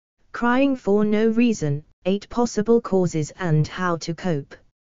Crying for no reason, 8 possible causes and how to cope.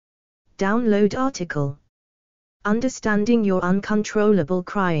 Download article. Understanding Your Uncontrollable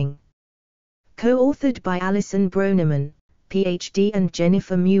Crying. Co-authored by Alison Broneman, PhD, and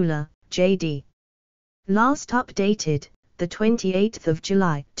Jennifer Mueller, JD. Last updated, the 28th of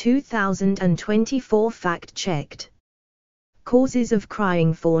July, 2024. Fact-checked. Causes of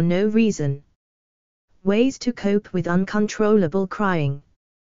crying for no reason. Ways to cope with uncontrollable crying.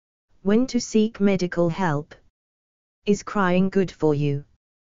 When to seek medical help. Is crying good for you?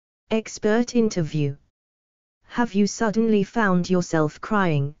 Expert interview. Have you suddenly found yourself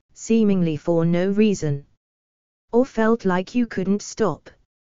crying, seemingly for no reason? Or felt like you couldn't stop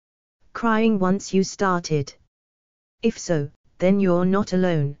crying once you started? If so, then you're not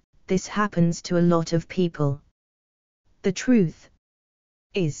alone. This happens to a lot of people. The truth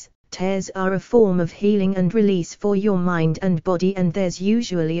is, tears are a form of healing and release for your mind and body, and there's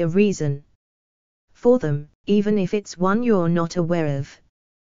usually a reason for them, even if it's one you're not aware of.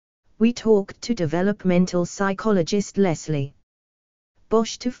 We talked to developmental psychologist Leslie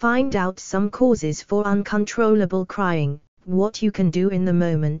Bosch to find out some causes for uncontrollable crying, what you can do in the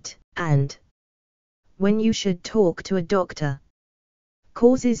moment, and when you should talk to a doctor.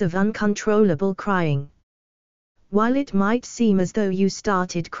 Causes of uncontrollable crying. While it might seem as though you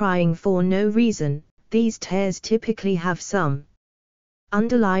started crying for no reason, these tears typically have some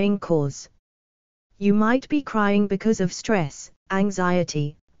underlying cause. You might be crying because of stress,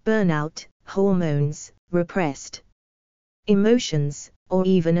 anxiety, burnout, hormones, repressed emotions, or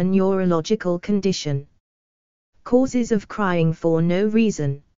even a neurological condition. Causes of crying for no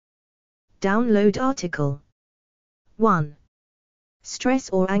reason. Download article. 1. Stress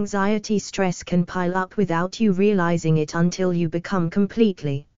or anxiety. Stress can pile up without you realizing it until you become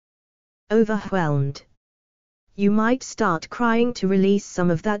completely overwhelmed. You might start crying to release some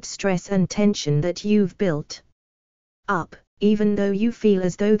of that stress and tension that you've built up, even though you feel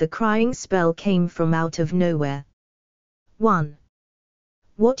as though the crying spell came from out of nowhere. 1.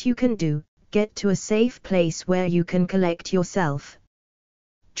 What you can do: get to a safe place where you can collect yourself.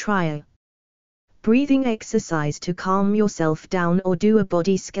 Try a breathing exercise to calm yourself down, or do a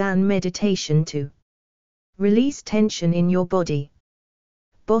body scan meditation to release tension in your body.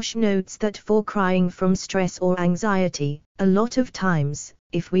 Bosch notes that for crying from stress or anxiety, a lot of times,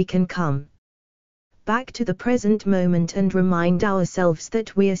 if we can come back to the present moment and remind ourselves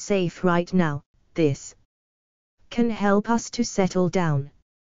that we're safe right now, this can help us to settle down.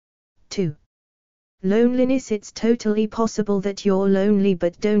 2. Loneliness. It's totally possible that you're lonely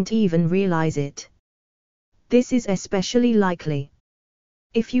but don't even realize it. This is especially likely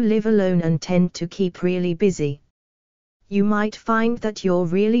if you live alone and tend to keep really busy. You might find that you're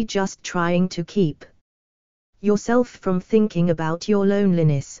really just trying to keep yourself from thinking about your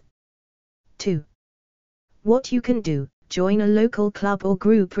loneliness. 2. What you can do: join a local club or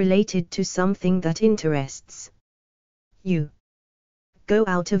group related to something that interests you. Go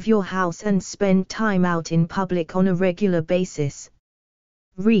out of your house and spend time out in public on a regular basis.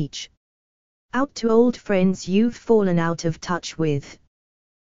 Reach out to old friends you've fallen out of touch with.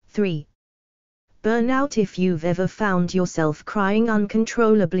 3. Burnout. If you've ever found yourself crying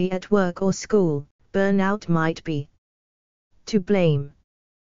uncontrollably at work or school, burnout might be to blame.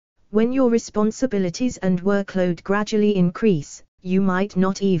 When your responsibilities and workload gradually increase, you might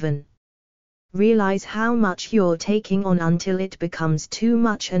not even realize how much you're taking on until it becomes too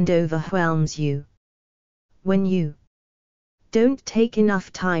much and overwhelms you. When you don't take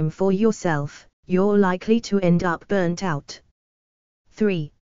enough time for yourself, you're likely to end up burnt out.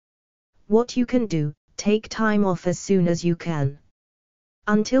 3. What you can do: take time off as soon as you can.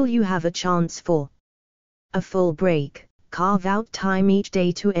 Until you have a chance for a full break, carve out time each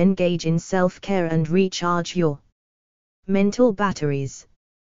day to engage in self-care and recharge your mental batteries.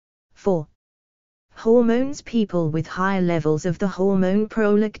 4. Hormones. People with higher levels of the hormone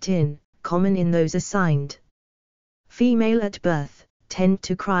prolactin, common in those assigned female at birth, tend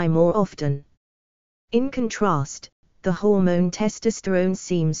to cry more often. In contrast, the hormone testosterone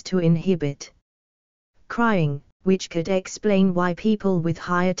seems to inhibit crying, which could explain why people with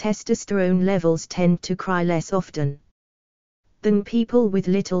higher testosterone levels tend to cry less often than people with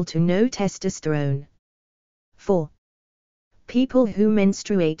little to no testosterone. 4. People who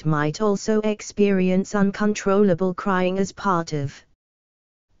menstruate might also experience uncontrollable crying as part of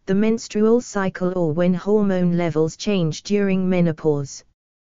the menstrual cycle or when hormone levels change during menopause.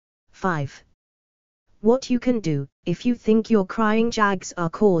 5. What you can do: if you think your crying jags are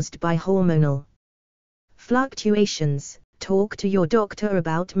caused by hormonal fluctuations, talk to your doctor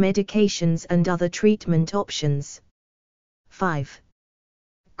about medications and other treatment options. 5.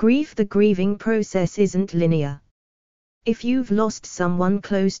 Grief. The grieving process isn't linear. If you've lost someone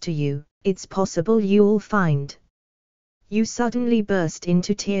close to you, it's possible you'll find you suddenly burst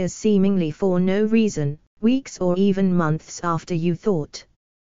into tears seemingly for no reason, weeks or even months after you thought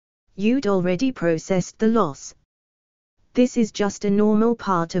you'd already processed the loss. This is just a normal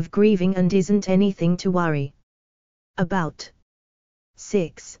part of grieving and isn't anything to worry about.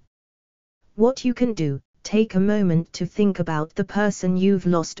 6. What you can do: take a moment to think about the person you've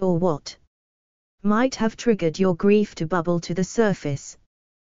lost or what might have triggered your grief to bubble to the surface.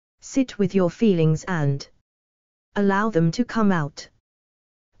 Sit with your feelings and allow them to come out.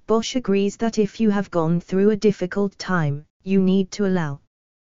 Bosch agrees that if you have gone through a difficult time, you need to allow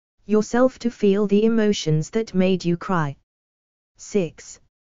yourself to feel the emotions that made you cry. 6.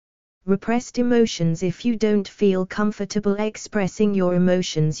 Repressed emotions. If you don't feel comfortable expressing your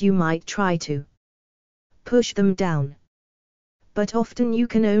emotions, you might try to push them down. But often you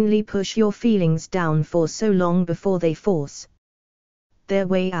can only push your feelings down for so long before they force their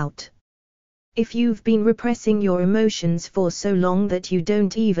way out. If you've been repressing your emotions for so long that you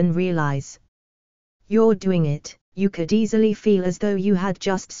don't even realize you're doing it, you could easily feel as though you had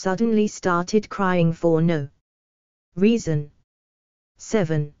just suddenly started crying for no reason.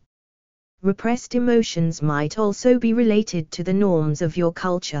 7. Repressed emotions might also be related to the norms of your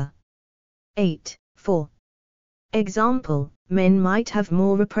culture. 8. For example, men might have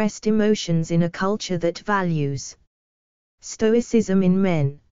more repressed emotions in a culture that values stoicism in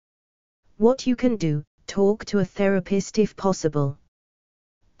men. What you can do: talk to a therapist if possible.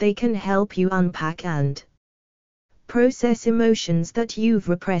 They can help you unpack and process emotions that you've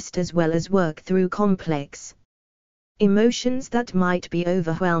repressed, as well as work through complex emotions that might be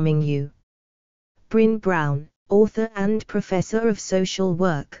overwhelming you. Bryn Brown, author and professor of social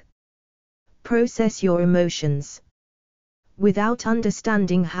work. Process your emotions. Without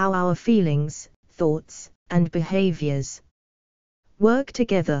understanding how our feelings, thoughts, and behaviors work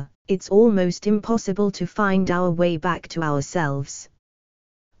together, it's almost impossible to find our way back to ourselves.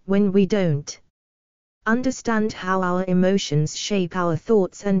 When we don't understand how our emotions shape our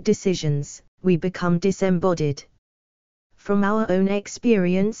thoughts and decisions, we become disembodied from our own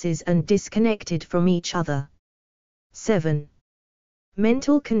experiences and disconnected from each other. 7.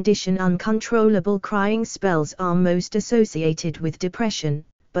 Mental condition. Uncontrollable crying spells are most associated with depression,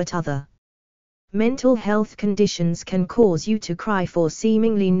 but other mental health conditions can cause you to cry for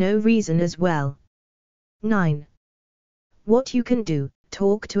seemingly no reason as well. 9. What you can do: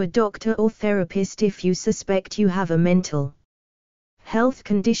 talk to a doctor or therapist if you suspect you have a mental health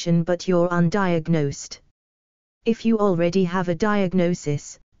condition but you're undiagnosed. If you already have a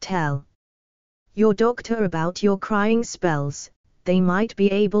diagnosis, tell your doctor about your crying spells. They might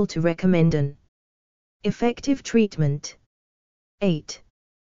be able to recommend an effective treatment. 8.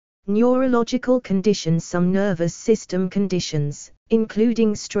 Neurological conditions. Some nervous system conditions,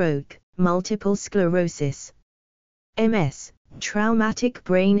 including stroke, multiple sclerosis, MS, traumatic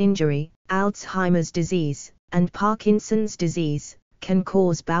brain injury, Alzheimer's disease, and Parkinson's disease, can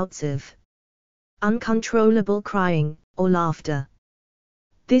cause bouts of uncontrollable crying, or laughter.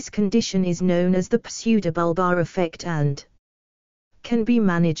 This condition is known as the pseudobulbar effect and can be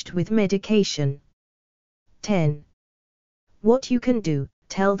managed with medication. 10. What you can do: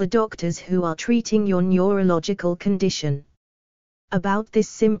 tell the doctors who are treating your neurological condition about this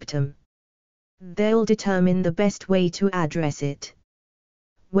symptom. They'll determine the best way to address it.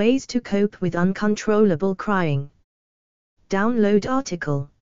 Ways to cope with uncontrollable crying. Download article.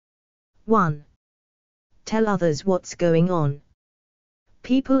 1. Tell others what's going on.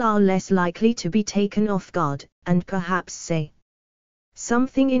 People are less likely to be taken off guard, and perhaps say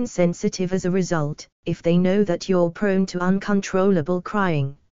something insensitive as a result, if they know that you're prone to uncontrollable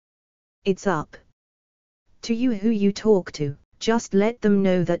crying. It's up to you who you talk to. Just let them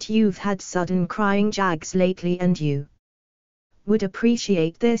know that you've had sudden crying jags lately and you would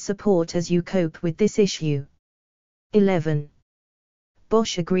appreciate their support as you cope with this issue. 11.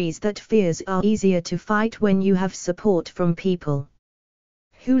 Bosch agrees that fears are easier to fight when you have support from people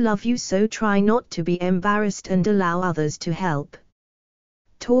who love you, so try not to be embarrassed and allow others to help.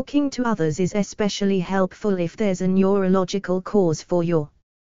 Talking to others is especially helpful if there's a neurological cause for your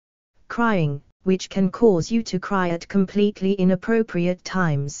crying, which can cause you to cry at completely inappropriate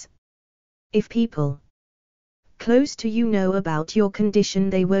times. If people close to you know about your condition,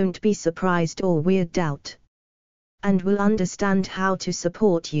 they won't be surprised or weirded out, and will understand how to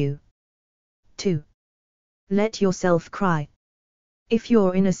support you. 2. Let yourself cry. If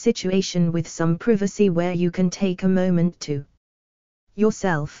you're in a situation with some privacy where you can take a moment to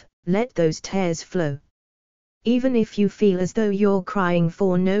yourself, let those tears flow. Even if you feel as though you're crying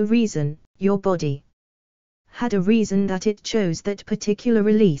for no reason, your body had a reason that it chose that particular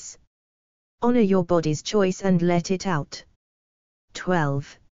release. Honor your body's choice and let it out.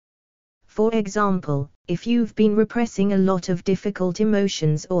 12. For example, if you've been repressing a lot of difficult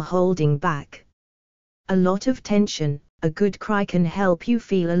emotions or holding back a lot of tension, a good cry can help you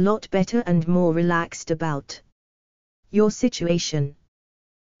feel a lot better and more relaxed about your situation.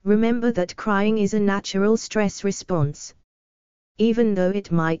 Remember that crying is a natural stress response. Even though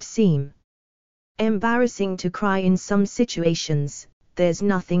it might seem embarrassing to cry in some situations, there's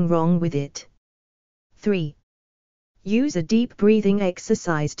nothing wrong with it. 3. Use a deep breathing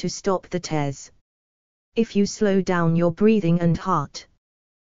exercise to stop the tears. If you slow down your breathing and heart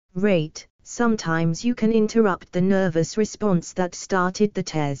rate, sometimes you can interrupt the nervous response that started the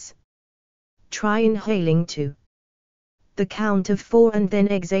tears. Try inhaling to the count of 4 and then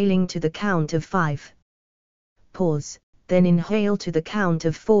exhaling to the count of 5. Pause, then inhale to the count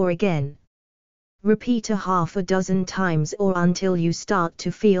of 4 again. Repeat a half a dozen times or until you start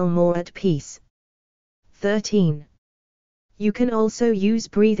to feel more at peace. 13. You can also use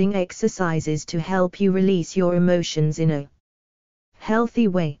breathing exercises to help you release your emotions in a healthy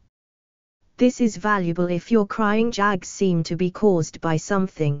way. This is valuable if your crying jags seem to be caused by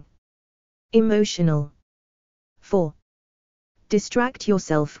something emotional. 4. Distract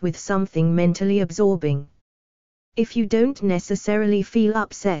yourself with something mentally absorbing. If you don't necessarily feel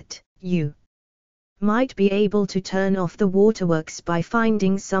upset, you might be able to turn off the waterworks by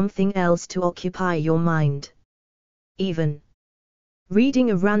finding something else to occupy your mind. Even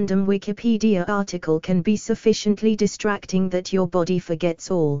reading a random Wikipedia article can be sufficiently distracting that your body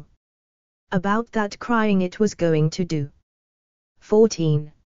forgets all about that crying it was going to do.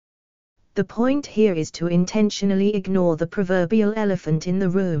 14. The point here is to intentionally ignore the proverbial elephant in the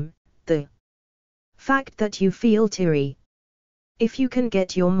room, the fact that you feel teary. If you can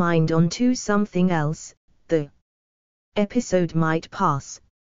get your mind onto something else, the episode might pass.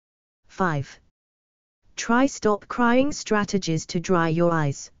 5. Try stop crying strategies to dry your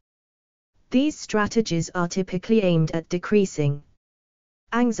eyes. These strategies are typically aimed at decreasing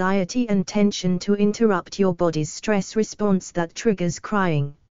anxiety and tension to interrupt your body's stress response that triggers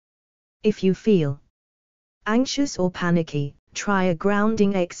crying. If you feel anxious or panicky, try a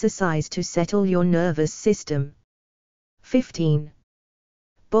grounding exercise to settle your nervous system. 15.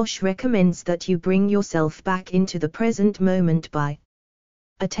 Bosch recommends that you bring yourself back into the present moment by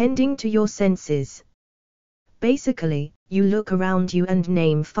attending to your senses. Basically, you look around you and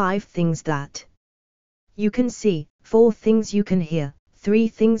name 5 things that you can see, 4 things you can hear, 3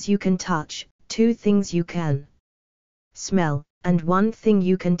 things you can touch, 2 things you can smell, and 1 thing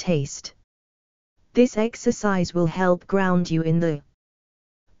you can taste. This exercise will help ground you in the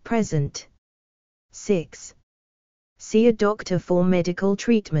present. 6. See a doctor for medical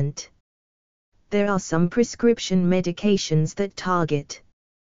treatment. There are some prescription medications that target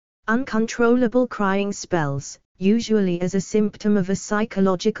uncontrollable crying spells, usually as a symptom of a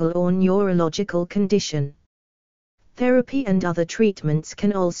psychological or neurological condition. Therapy and other treatments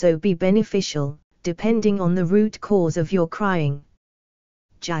can also be beneficial, depending on the root cause of your crying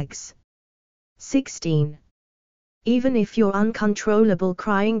jags. 16. Even if your uncontrollable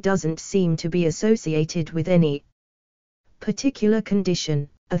crying doesn't seem to be associated with any particular condition,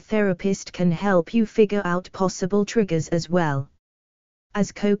 a therapist can help you figure out possible triggers as well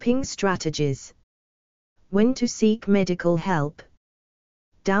as coping strategies. When to seek medical help.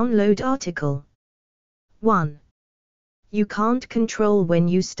 Download article. 1. You can't control when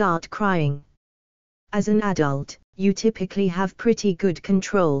you start crying. As an adult, you typically have pretty good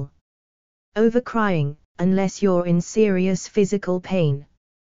control over crying, unless you're in serious physical pain.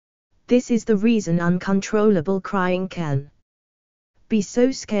 This is the reason uncontrollable crying can be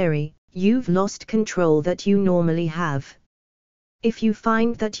so scary. You've lost control that you normally have. If you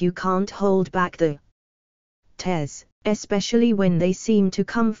find that you can't hold back the tears, especially when they seem to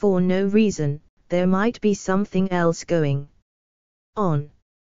come for no reason, there might be something else going on.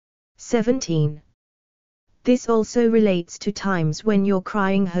 17. This also relates to times when your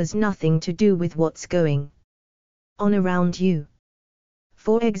crying has nothing to do with what's going on around you.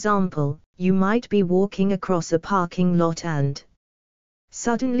 For example, you might be walking across a parking lot and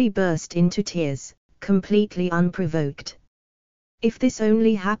suddenly burst into tears, completely unprovoked. If this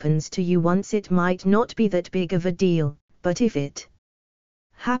only happens to you once, it might not be that big of a deal, but if it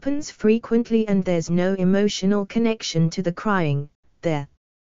happens frequently and there's no emotional connection to the crying, there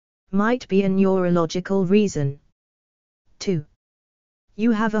might be a neurological reason. 2. You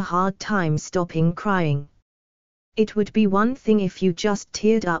have a hard time stopping crying. It would be one thing if you just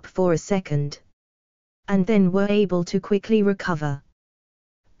teared up for a second. and then were able to quickly recover.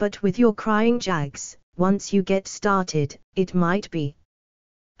 But with your crying jags, once you get started, it might be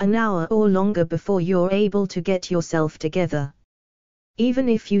an hour or longer before you're able to get yourself together. Even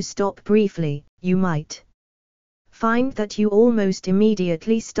if you stop briefly, you might find that you almost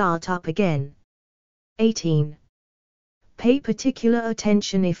immediately start up again. 18. Pay particular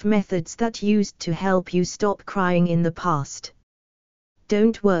attention if methods that used to help you stop crying in the past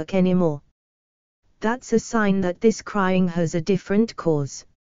don't work anymore. That's a sign that this crying has a different cause.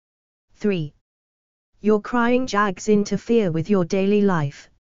 3. Your crying jags interfere with your daily life.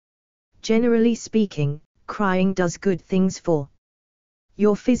 Generally speaking, crying does good things for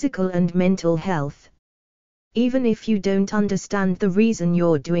your physical and mental health. Even if you don't understand the reason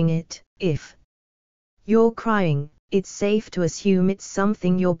you're doing it, if you're crying, it's safe to assume it's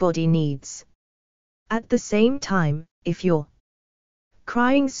something your body needs. At the same time, if you're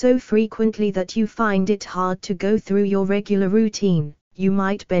crying so frequently that you find it hard to go through your regular routine, you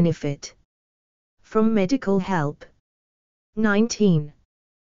might benefit from medical help. 19.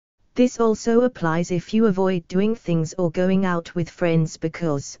 This also applies if you avoid doing things or going out with friends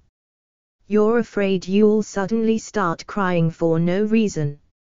because you're afraid you'll suddenly start crying for no reason.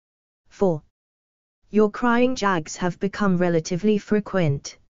 4. Your crying jags have become relatively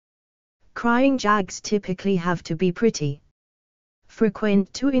frequent. Crying jags typically have to be pretty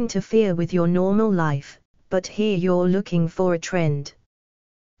frequent to interfere with your normal life, but here you're looking for a trend.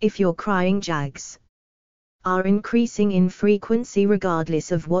 If your crying jags are increasing in frequency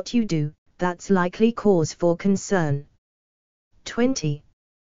regardless of what you do, that's likely cause for concern. 20.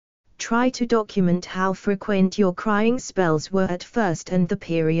 Try to document how frequent your crying spells were at first and the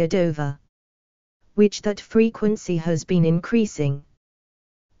period over which that frequency has been increasing.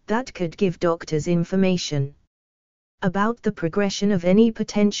 That could give doctors information about the progression of any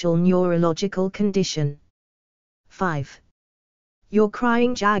potential neurological condition. 5. Your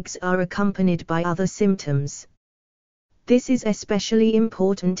crying jags are accompanied by other symptoms. This is especially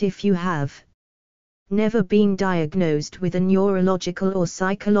important if you have never been diagnosed with a neurological or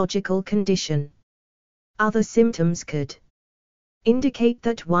psychological condition. Other symptoms could indicate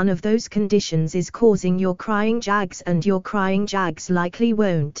that one of those conditions is causing your crying jags, and your crying jags likely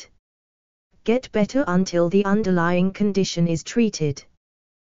won't get better until the underlying condition is treated.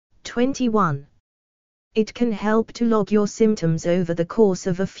 21. It can help to log your symptoms over the course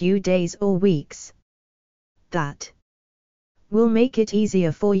of a few days or weeks. That will make it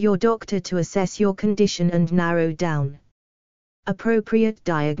easier for your doctor to assess your condition and narrow down appropriate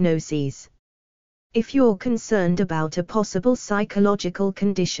diagnoses. If you're concerned about a possible psychological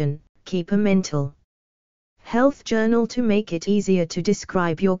condition, keep a mental health journal to make it easier to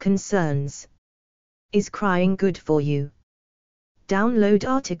describe your concerns. Is crying good for you? Download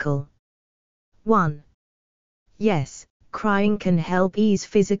article. 1. Yes, crying can help ease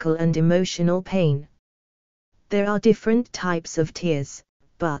physical and emotional pain. There are different types of tears,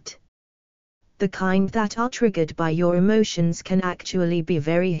 but the kind that are triggered by your emotions can actually be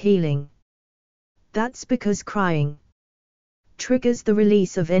very healing. That's because crying triggers the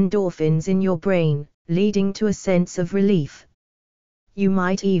release of endorphins in your brain, leading to a sense of relief. You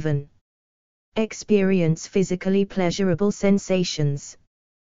might even experience physically pleasurable sensations.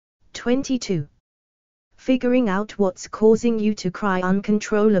 22. Figuring out what's causing you to cry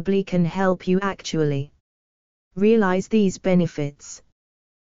uncontrollably can help you actually realize these benefits.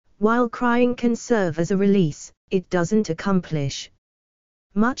 While crying can serve as a release, it doesn't accomplish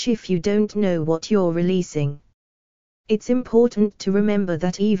much if you don't know what you're releasing. It's important to remember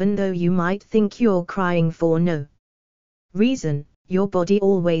that even though you might think you're crying for no reason, your body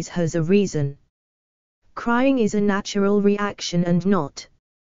always has a reason. Crying is a natural reaction and not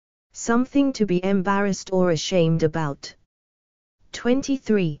something to be embarrassed or ashamed about.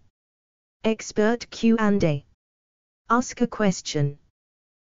 23. Expert Q&A. Ask a question.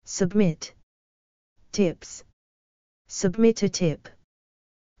 Submit tips. Submit a tip.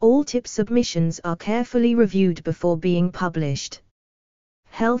 All tip submissions are carefully reviewed before being published.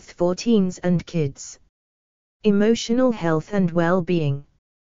 Health for teens and kids. Emotional health and well-being.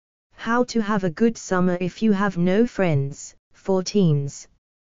 How to have a good summer if you have no friends, for teens.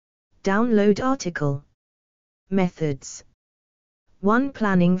 Download article. Methods. 1.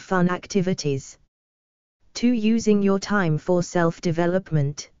 Planning fun activities. 2. Using your time for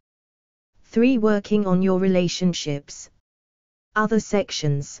self-development. 3. Working on your relationships. Other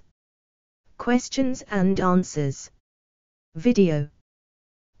sections. Questions and answers. Video.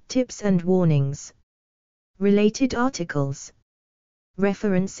 Tips and warnings. Related articles.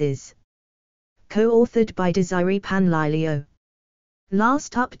 References. Co-authored by Desiree Panlilio.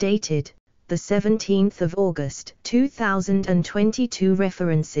 Last updated, the 17th of August, 2022.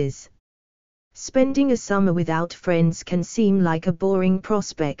 References. Spending a summer without friends can seem like a boring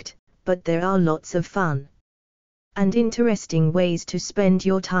prospect, but there are lots of fun and interesting ways to spend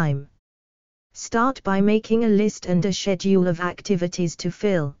your time. Start by making a list and a schedule of activities to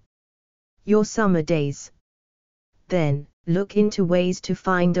fill your summer days. Then, look into ways to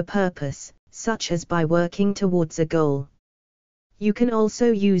find a purpose, such as by working towards a goal. You can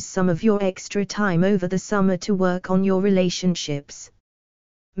also use some of your extra time over the summer to work on your relationships.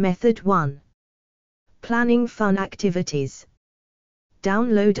 Method 1. Planning fun activities.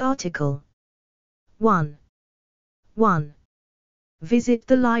 Download article. 1. Visit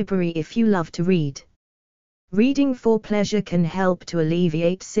the library if you love to read. Reading for pleasure can help to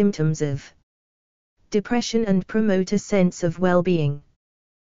alleviate symptoms of depression and promote a sense of well-being.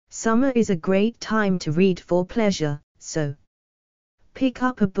 Summer is a great time to read for pleasure, so pick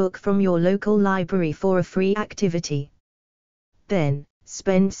up a book from your local library for a free activity. Then,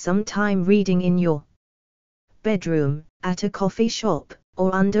 spend some time reading in your bedroom, at a coffee shop,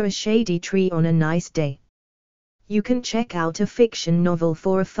 or under a shady tree on a nice day. You can check out a fiction novel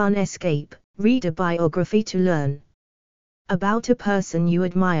for a fun escape, read a biography to learn about a person you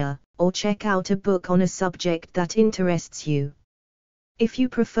admire, or check out a book on a subject that interests you. If you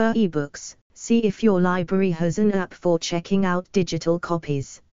prefer ebooks, see if your library has an app for checking out digital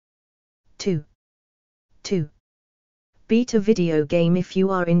copies. 2. Beat a video game if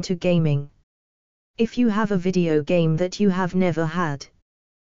you are into gaming. If you have a video game that you have never had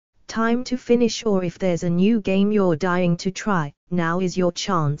time to finish, or if there's a new game you're dying to try, now is your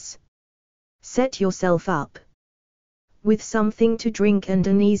chance. Set yourself up with something to drink and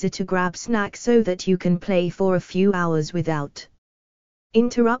an easy-to-grab snack so that you can play for a few hours without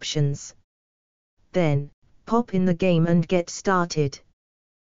interruptions. Then, pop in the game and get started.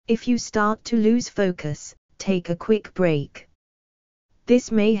 If you start to lose focus, take a quick break. This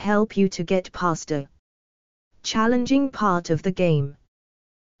may help you to get past a challenging part of the game.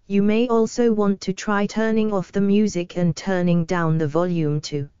 You may also want to try turning off the music and turning down the volume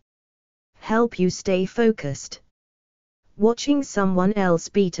to help you stay focused. Watching someone else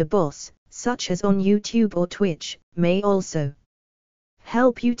beat a boss, such as on YouTube or Twitch, may also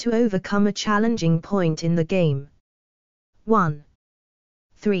help you to overcome a challenging point in the game.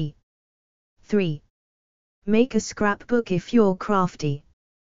 3. Make a scrapbook if you're crafty.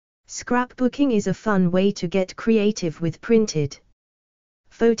 Scrapbooking is a fun way to get creative with printed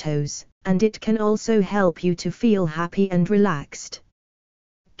photos, and it can also help you to feel happy and relaxed.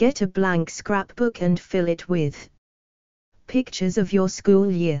 Get a blank scrapbook and fill it with pictures of your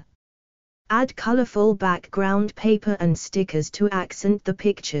school year. Add colorful background paper and stickers to accent the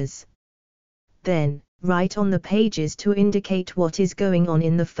pictures. Then, write on the pages to indicate what is going on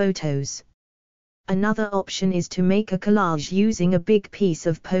in the photos. Another option is to make a collage using a big piece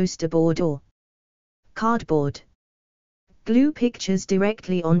of poster board or cardboard. Glue pictures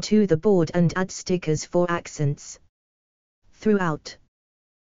directly onto the board and add stickers for accents throughout.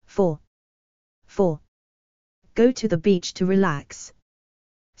 4. Go to the beach to relax.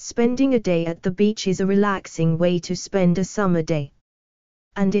 Spending a day at the beach is a relaxing way to spend a summer day.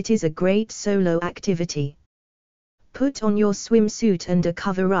 And it is a great solo activity. Put on your swimsuit and a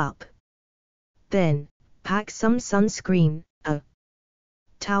cover-up. Then, pack some sunscreen, a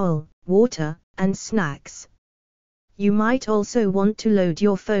towel, water, and snacks. You might also want to load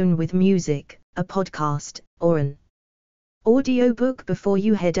your phone with music, a podcast, or an audiobook before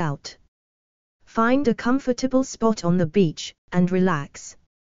you head out. Find a comfortable spot on the beach, and relax.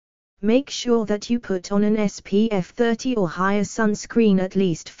 Make sure that you put on an SPF 30 or higher sunscreen at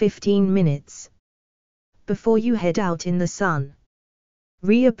least 15 minutes before you head out in the sun.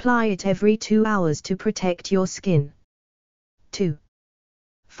 Reapply it every 2 hours to protect your skin. 2.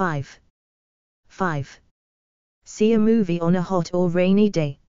 5. See a movie on a hot or rainy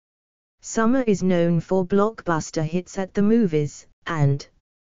day. Summer is known for blockbuster hits at the movies, and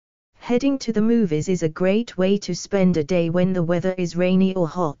heading to the movies is a great way to spend a day when the weather is rainy or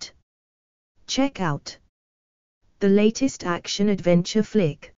hot. Check out the latest action-adventure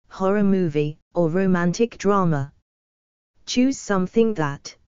flick, horror movie, or romantic drama. Choose something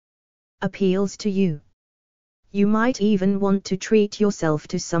that appeals to you. You might even want to treat yourself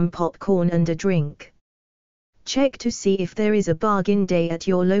to some popcorn and a drink. Check to see if there is a bargain day at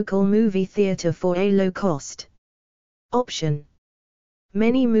your local movie theater for a low-cost option.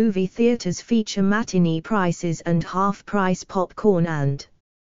 Many movie theaters feature matinee prices and half-price popcorn and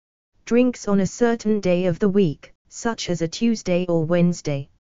drinks on a certain day of the week, such as a Tuesday or Wednesday.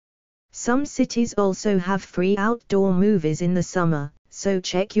 Some cities also have free outdoor movies in the summer, so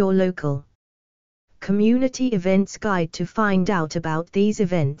check your local Community events guide to find out about these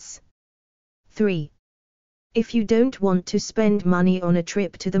events. 3. If you don't want to spend money on a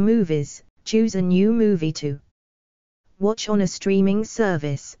trip to the movies, choose a new movie to watch on a streaming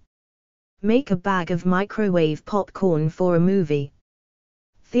service. Make a bag of microwave popcorn for a movie.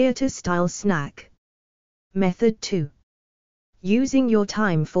 Theater-style snack. Method 2. Using your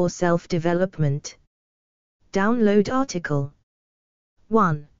time for self-development. Download article.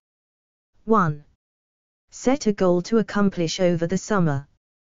 1. 1. Set a goal to accomplish over the summer.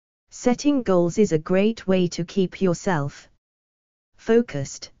 Setting goals is a great way to keep yourself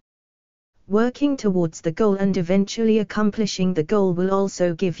focused. Working towards the goal and eventually accomplishing the goal will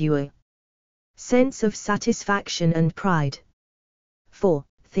also give you a sense of satisfaction and pride. 4.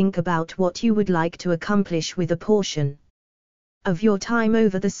 Think about what you would like to accomplish with a portion of your time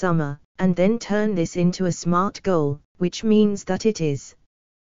over the summer, and then turn this into a SMART goal, which means that it is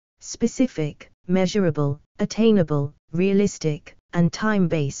specific, measurable, attainable, realistic, and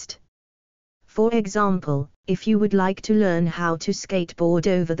time-based. For example, if you would like to learn how to skateboard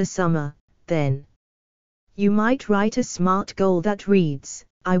over the summer, then you might write a SMART goal that reads,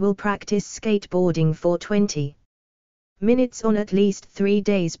 I will practice skateboarding for 20 minutes on at least 3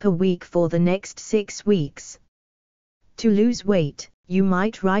 days per week for the next 6 weeks. To lose weight, you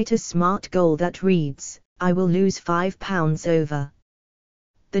might write a SMART goal that reads, I will lose 5 pounds over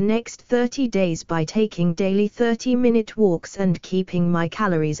the next 30 days by taking daily 30-minute walks and keeping my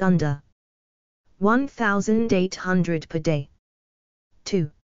calories under 1,800 per day. 2.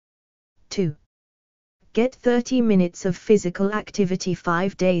 2. Get 30 minutes of physical activity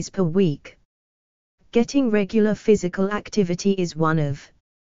 5 days per week. Getting regular physical activity is one of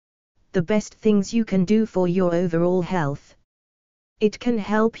the best things you can do for your overall health. It can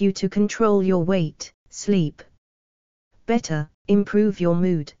help you to control your weight, sleep better, improve your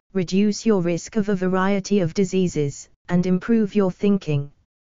mood, reduce your risk of a variety of diseases, and improve your thinking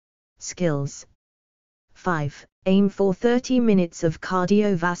skills. 5. Aim for 30 minutes of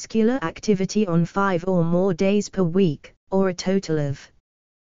cardiovascular activity on 5 or more days per week, or a total of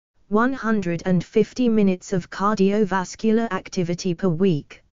 150 minutes of cardiovascular activity per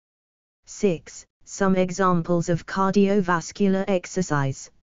week. 6. Some examples of cardiovascular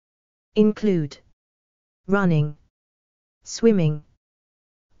exercise include running, swimming,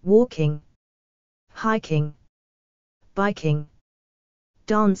 walking, hiking, biking,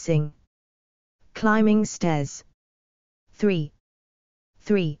 dancing, climbing stairs. 3.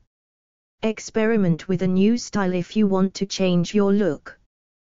 3. Experiment with a new style if you want to change your look.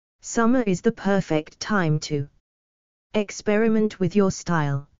 Summer is the perfect time to experiment with your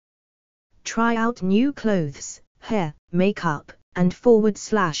style. Try out new clothes, hair, makeup, and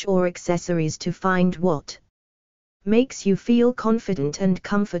 /or accessories to find what makes you feel confident and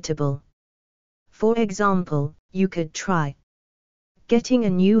comfortable. For example, you could try getting a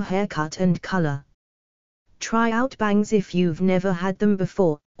new haircut and color. Try out bangs if you've never had them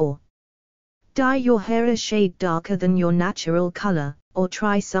before, or dye your hair a shade darker than your natural color, or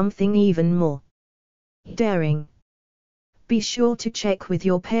try something even more daring. Be sure to check with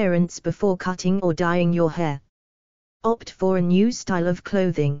your parents before cutting or dyeing your hair. Opt for a new style of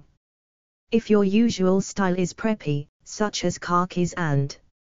clothing. If your usual style is preppy, such as khakis and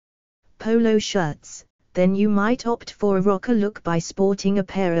polo shirts, then you might opt for a rocker look by sporting a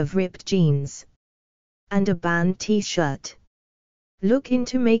pair of ripped jeans and a band t-shirt. Look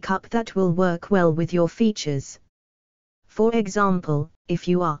into makeup that will work well with your features. For example, if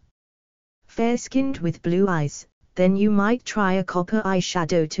you are fair-skinned with blue eyes, then you might try a copper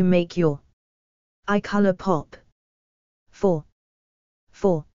eyeshadow to make your eye color pop. 4.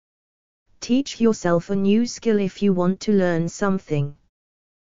 4. Teach yourself a new skill if you want to learn something.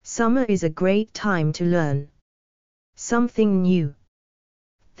 Summer is a great time to learn something new.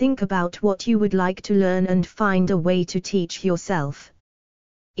 Think about what you would like to learn and find a way to teach yourself.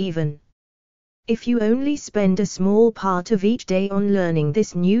 Even if you only spend a small part of each day on learning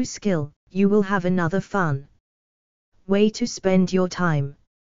this new skill, you will have another fun way to spend your time.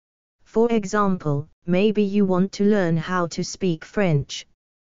 For example, maybe you want to learn how to speak French.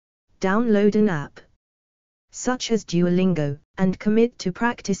 Download an app such as Duolingo, and commit to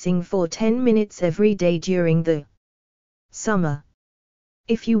practicing for 10 minutes every day during the summer.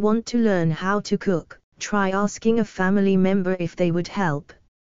 If you want to learn how to cook, try asking a family member if they would help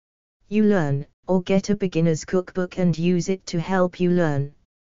you learn, or get a beginner's cookbook and use it to help you learn.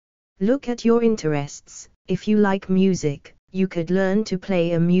 Look at your interests. If you like music, you could learn to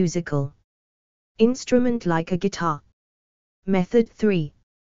play a musical instrument like a guitar. Method 3.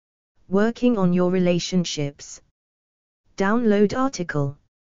 Working on your relationships. Download article.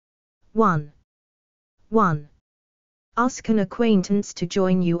 1. 1. Ask an acquaintance to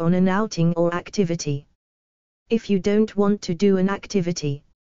join you on an outing or activity. If you don't want to do an activity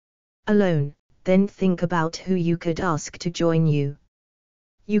alone, then think about who you could ask to join you.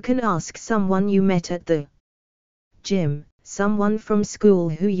 You can ask someone you met at the gym, someone from school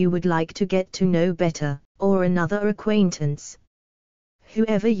who you would like to get to know better, or another acquaintance.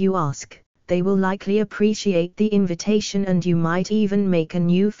 Whoever you ask, they will likely appreciate the invitation and you might even make a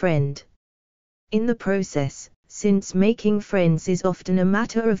new friend. In the process, since making friends is often a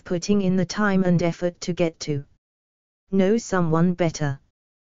matter of putting in the time and effort to get to know someone better.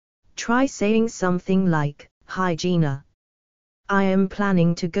 Try saying something like, "Hi Gina. I am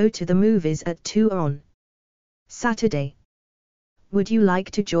planning to go to the movies at 2 on Saturday. Would you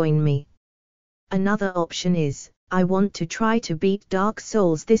like to join me?" Another option is, "I want to try to beat Dark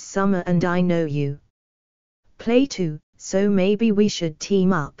Souls this summer and I know you play too, so maybe we should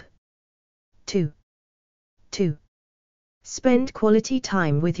team up." 2. Spend quality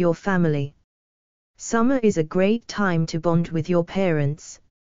time with your family. Summer is a great time to bond with your parents,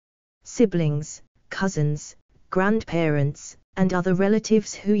 siblings, cousins, grandparents, and other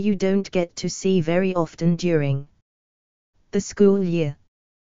relatives who you don't get to see very often during the school year.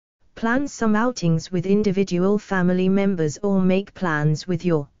 Plan some outings with individual family members or make plans with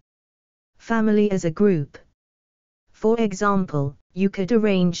your family as a group. For example, you could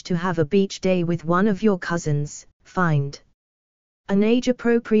arrange to have a beach day with one of your cousins, find an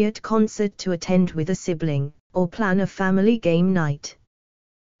age-appropriate concert to attend with a sibling, or plan a family game night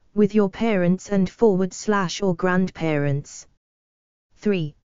with your parents and / or grandparents.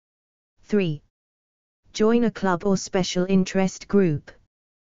 3. Join a club or special interest group.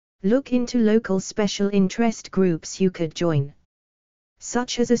 Look into local special interest groups you could join,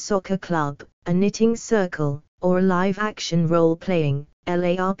 such as a soccer club, a knitting circle, or a live-action role-playing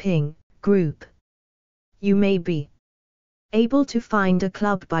 (LARPing) group. You may be able to find a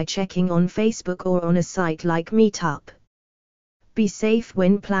club by checking on Facebook or on a site like Meetup. Be safe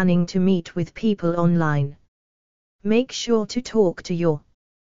when planning to meet with people online. Make sure to talk to your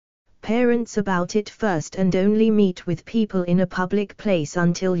parents about it first and only meet with people in a public place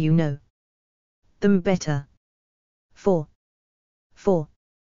until you know them better. 4.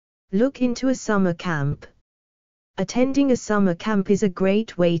 Look into a summer camp. Attending a summer camp is a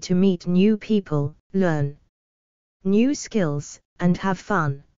great way to meet new people, learn new skills, and have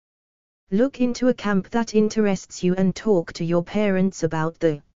fun. Look into a camp that interests you and talk to your parents about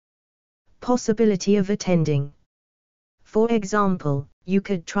the possibility of attending. For example, you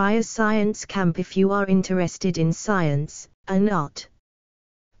could try a science camp if you are interested in science, an art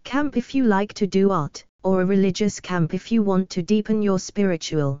camp if you like to do art, or a religious camp if you want to deepen your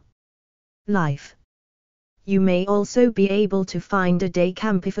spiritual life. You may also be able to find a day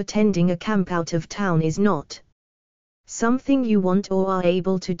camp if attending a camp out of town is not something you want or are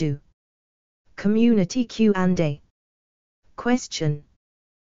able to do. Community Q&A. Question: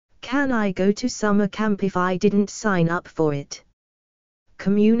 can I go to summer camp if I didn't sign up for it?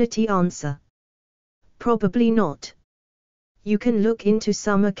 Community answer: probably not. You can look into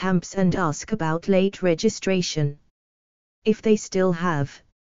summer camps and ask about late registration. If they still have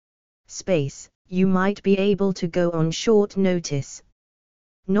space, you might be able to go on short notice.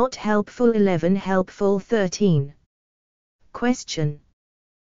 Not helpful 11, helpful 13. Question: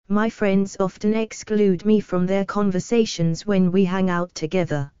 my friends often exclude me from their conversations when we hang out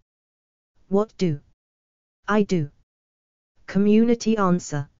together. What do I do? Community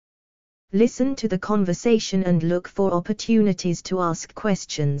answer: listen to the conversation and look for opportunities to ask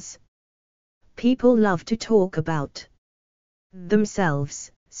questions. People love to talk about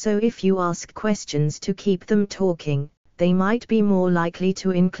themselves, so if you ask questions to keep them talking, they might be more likely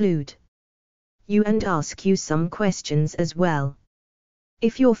to include you and ask you some questions as well.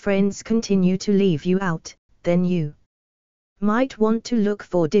 If your friends continue to leave you out, then you might want to look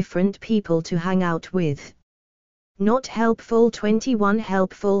for different people to hang out with. Not helpful 21,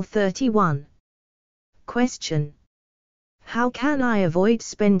 helpful 31. Question: how can I avoid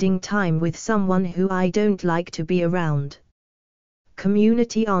spending time with someone who I don't like to be around?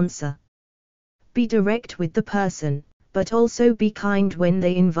 Community answer: be direct with the person, but also be kind when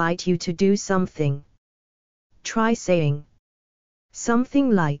they invite you to do something. Try saying something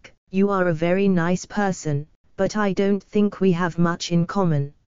like, "You are a very nice person, but I don't think we have much in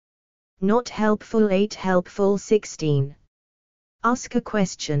common." Not helpful 8, helpful 16. Ask a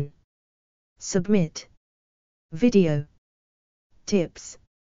question. Submit video. Tips: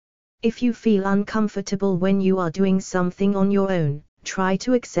 if you feel uncomfortable when you are doing something on your own, try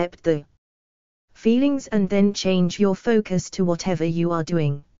to accept the feelings and then change your focus to whatever you are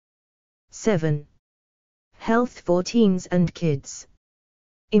doing. 7. Health for teens and kids.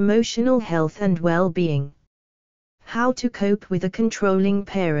 Emotional health and well-being. How to cope with a controlling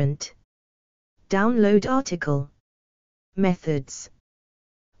parent. Download article. Methods.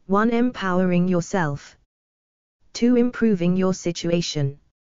 1. Empowering yourself. 2. Improving your situation.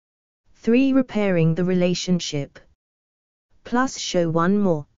 3. Repairing the relationship. Plus show one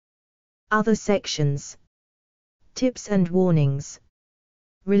more. Other sections. Tips and warnings.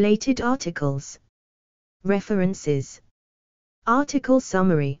 Related articles. References. Article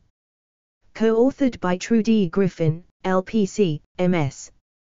summary. Co-authored by Trudy Griffin, LPC, MS.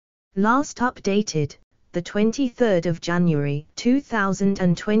 Last updated, the 23rd of January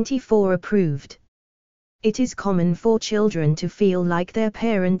 2024. Approved. It is common for children to feel like their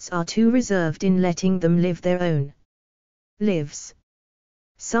parents are too reserved in letting them live their own lives.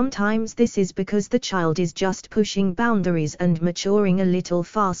 Sometimes this is because the child is just pushing boundaries and maturing a little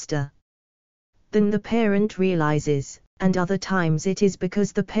faster than the parent realizes, and other times it is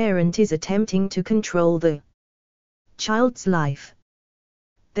because the parent is attempting to control the child's life.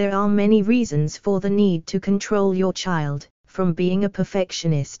 There are many reasons for the need to control your child, from being a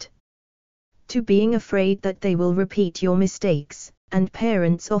perfectionist to being afraid that they will repeat your mistakes, and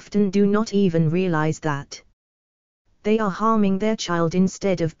parents often do not even realize that they are harming their child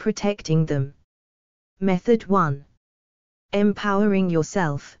instead of protecting them. Method 1. Empowering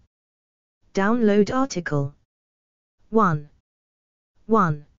yourself. Download article. 1.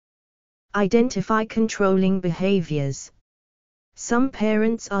 Identify controlling behaviors. Some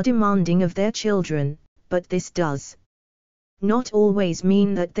parents are demanding of their children, but this does not always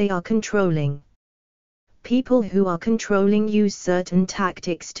mean that they are controlling. People who are controlling use certain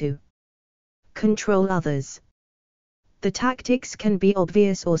tactics to control others. The tactics can be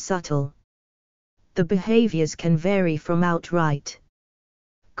obvious or subtle. The behaviors can vary from outright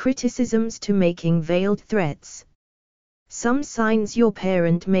criticisms to making veiled threats. Some signs your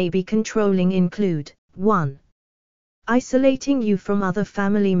parent may be controlling include: 1. Isolating you from other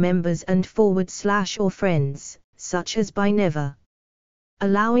family members and / friends, such as by never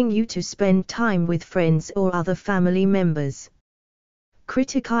allowing you to spend time with friends or other family members.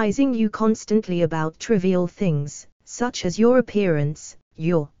 Criticizing you constantly about trivial things, such as your appearance,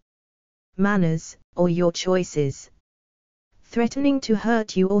 your manners, or your choices. Threatening to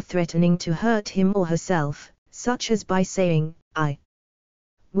hurt you or threatening to hurt him or herself, such as by saying, "I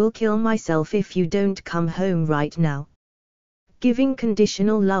will kill myself if you don't come home right now." Giving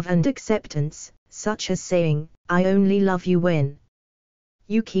conditional love and acceptance, such as saying, "I only love you when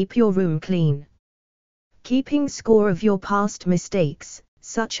you keep your room clean." Keeping score of your past mistakes,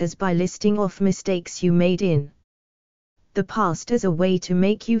 such as by listing off mistakes you made in the past as a way to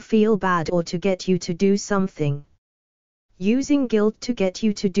make you feel bad or to get you to do something. Using guilt to get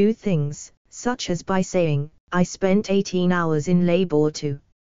you to do things, such as by saying, "I spent 18 hours in labor to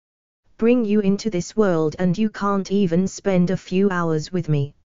bring you into this world and you can't even spend a few hours with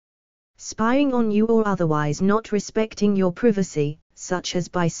me." Spying on you or otherwise not respecting your privacy, such as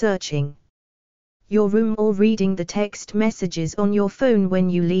by searching your room or reading the text messages on your phone when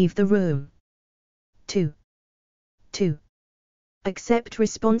you leave the room. 2. Accept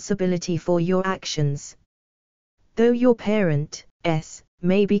responsibility for your actions. Though your parent,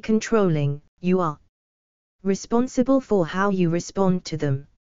 may be controlling, you are responsible for how you respond to them.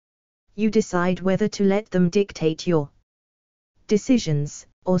 You decide whether to let them dictate your decisions,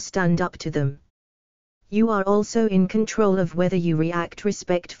 or stand up to them. You are also in control of whether you react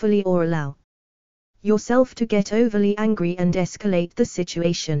respectfully or allow yourself to get overly angry and escalate the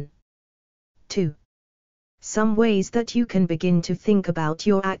situation. 2. Some ways that you can begin to think about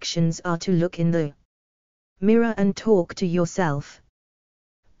your actions are to look in the mirror and talk to yourself.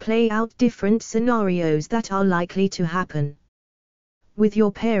 Play out different scenarios that are likely to happen with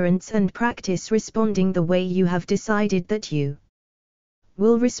your parents and practice responding the way you have decided that you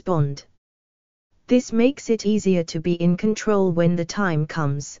will respond. This makes it easier to be in control when the time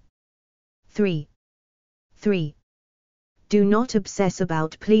comes. 3. Do not obsess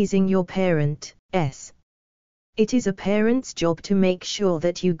about pleasing your parent. It is a parent's job to make sure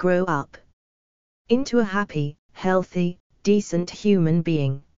that you grow up into a happy, healthy, decent human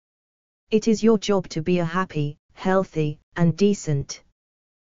being. It is your job to be a happy, healthy, and decent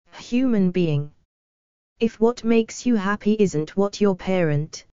human being. If what makes you happy isn't what your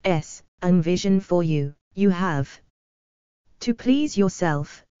parent envision for you, you have to please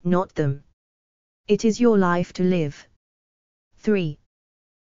yourself, not them. It is your life to live.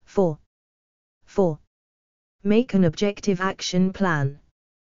 4. Make an objective action plan.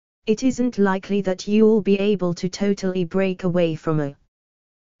 It isn't likely that you'll be able to totally break away from a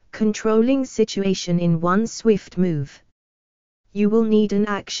Controlling situation in one swift move. You will need an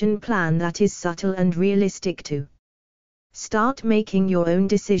action plan that is subtle and realistic to start making your own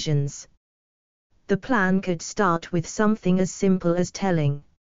decisions. The plan could start with something as simple as telling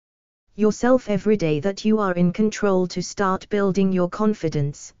yourself every day that you are in control to start building your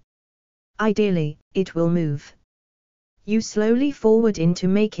confidence. Ideally, it will move you slowly forward into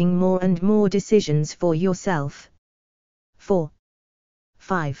making more and more decisions for yourself. 4.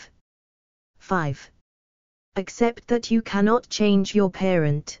 5. Accept that you cannot change your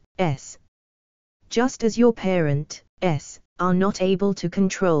parents, just as your parents, are not able to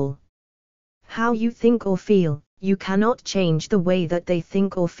control how you think or feel. You cannot change the way that they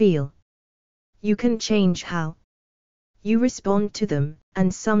think or feel. You can change how you respond to them,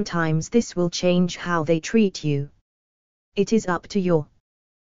 and sometimes this will change how they treat you. It is up to your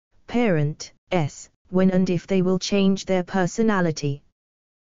parents, when and if they will change their personality.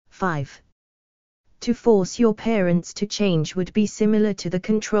 5. To force your parents to change would be similar to the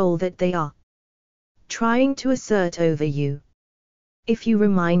control that they are trying to assert over you. If you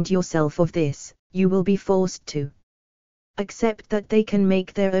remind yourself of this, you will be forced to accept that they can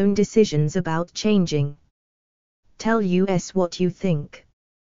make their own decisions about changing. Tell us what you think.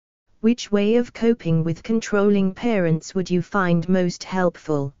 Which way of coping with controlling parents would you find most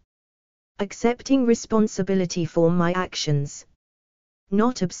helpful? Accepting responsibility for my actions.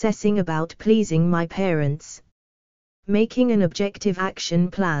 Not obsessing about pleasing my parents. Making an objective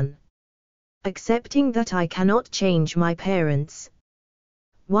action plan. Accepting that I cannot change my parents.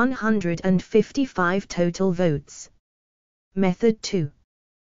 155 total votes. Method 2.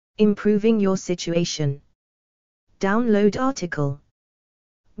 Improving your situation. Download article.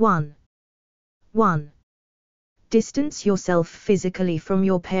 1. Distance yourself physically from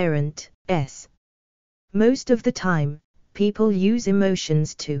your parents. Most of the time, people use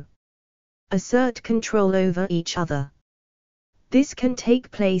emotions to assert control over each other. This can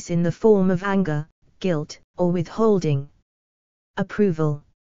take place in the form of anger, guilt, or withholding approval.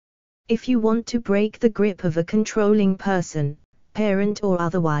 If you want to break the grip of a controlling person, parent or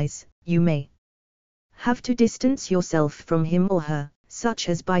otherwise, you may have to distance yourself from him or her, such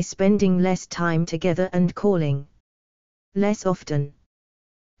as by spending less time together and calling less often.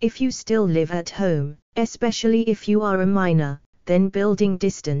 If you still live at home, especially if you are a minor, then building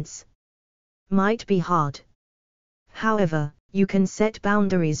distance might be hard. However, you can set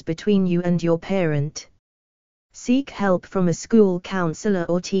boundaries between you and your parent. Seek help from a school counselor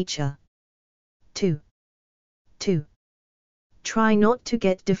or teacher. 2. Try not to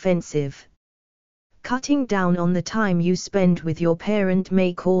get defensive. Cutting down on the time you spend with your parent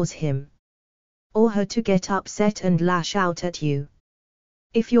may cause him or her to get upset and lash out at you.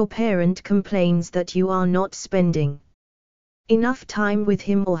 If your parent complains that you are not spending enough time with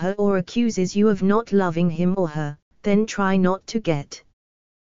him or her or accuses you of not loving him or her, then try not to get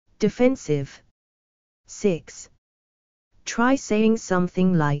defensive. 6. Try saying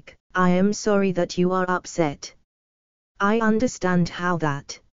something like, I am sorry that you are upset. I understand how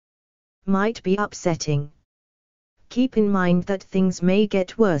that might be upsetting. Keep in mind that things may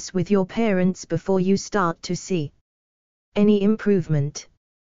get worse with your parents before you start to see any improvement.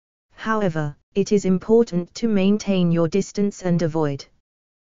 However, it is important to maintain your distance and avoid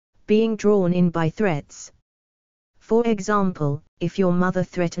being drawn in by threats. For example, if your mother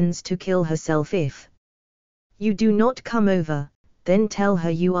threatens to kill herself if you do not come over, then tell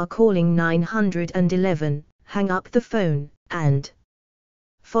her you are calling 911, hang up the phone, and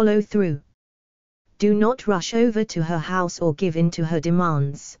follow through. Do not rush over to her house or give in to her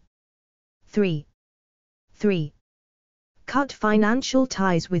demands. 3. Cut financial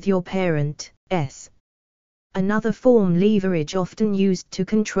ties with your parents. Another form leverage often used to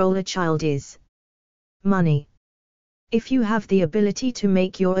control a child is money. If you have the ability to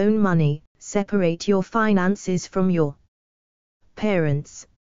make your own money, separate your finances from your parents.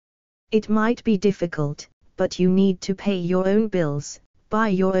 It might be difficult, but you need to pay your own bills, buy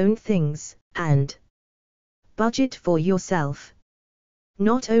your own things, and budget for yourself.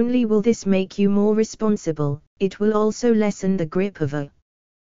 Not only will this make you more responsible, it will also lessen the grip of a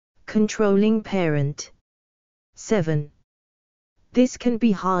controlling parent. 7. This can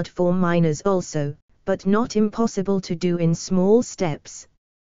be hard for minors also, but not impossible to do in small steps.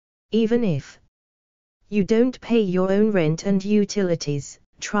 Even if you don't pay your own rent and utilities,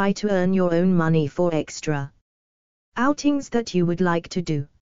 try to earn your own money for extra outings that you would like to do.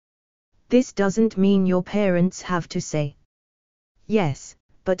 This doesn't mean your parents have to say yes,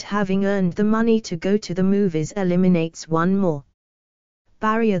 but having earned the money to go to the movies eliminates one more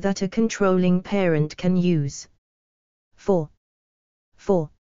barrier that a controlling parent can use. 4.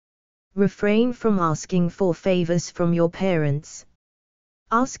 Refrain from asking for favors from your parents.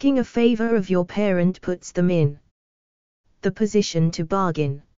 Asking a favor of your parent puts them in the position to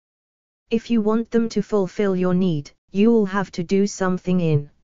bargain. If you want them to fulfill your need, you'll have to do something in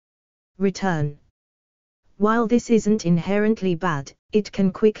return. While this isn't inherently bad, it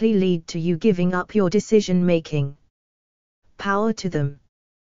can quickly lead to you giving up your decision-making power to them.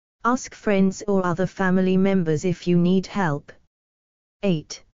 Ask friends or other family members if you need help.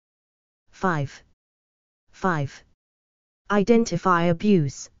 8. 5. Identify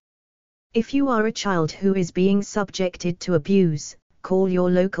abuse. If you are a child who is being subjected to abuse, call your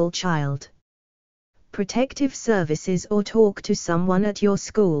local child protective services or talk to someone at your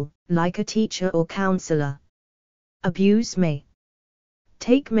school, like a teacher or counselor. Abuse may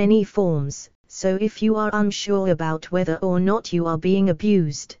take many forms, so if you are unsure about whether or not you are being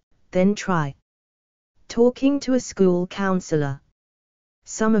abused, then try talking to a school counselor.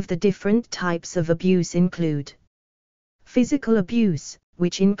 Some of the different types of abuse include physical abuse,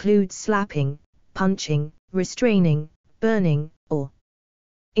 which includes slapping, punching, restraining, burning, or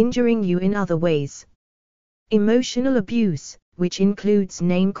injuring you in other ways. Emotional abuse, which includes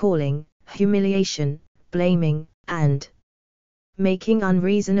name-calling, humiliation, blaming, and making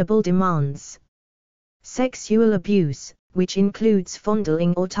unreasonable demands. Sexual abuse, which includes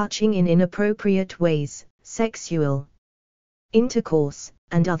fondling or touching in inappropriate ways, sexual intercourse,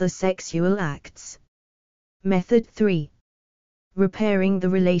 and other sexual acts. Method 3. Repairing the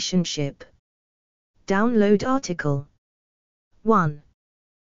relationship. Download article 1.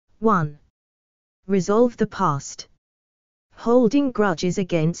 Resolve the past. Holding grudges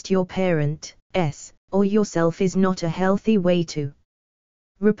against your parent, or yourself is not a healthy way to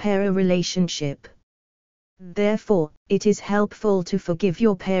repair a relationship. Therefore, it is helpful to forgive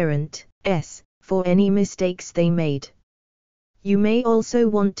your parent, for any mistakes they made. You may also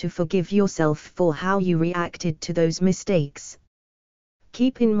want to forgive yourself for how you reacted to those mistakes.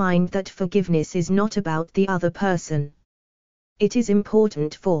 Keep in mind that forgiveness is not about the other person. It is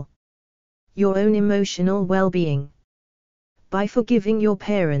important for your own emotional well-being. By forgiving your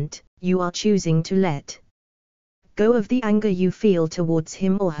parent, you are choosing to let go of the anger you feel towards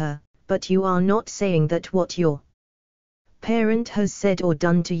him or her, but you are not saying that what your parent has said or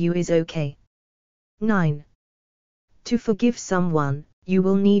done to you is okay. 9. To forgive someone, you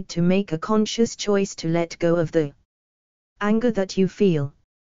will need to make a conscious choice to let go of the anger that you feel.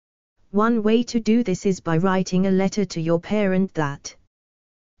 One way to do this is by writing a letter to your parent that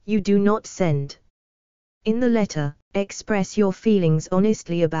you do not send. In the letter, express your feelings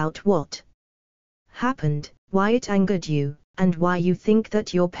honestly about what happened, why it angered you, and why you think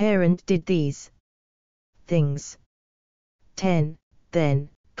that your parent did these things. 10. Then,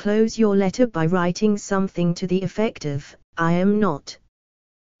 close your letter by writing something to the effect of, I am not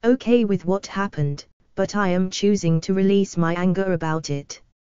okay with what happened, but I am choosing to release my anger about it.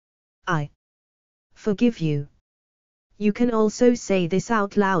 I forgive you. You can also say this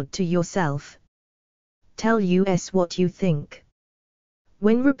out loud to yourself. Tell us what you think.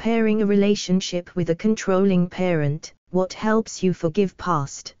 When repairing a relationship with a controlling parent, what helps you forgive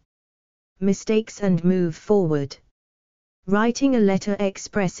past mistakes and move forward? Writing a letter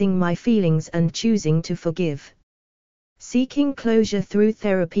expressing my feelings and choosing to forgive. Seeking closure through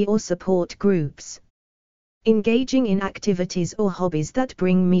therapy or support groups. Engaging in activities or hobbies that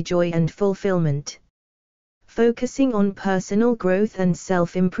bring me joy and fulfillment. Focusing on personal growth and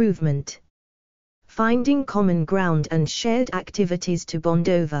self-improvement. Finding common ground and shared activities to bond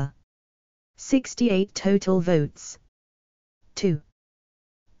over. 68 total votes. 2.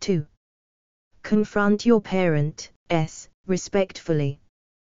 Confront your parent, respectfully.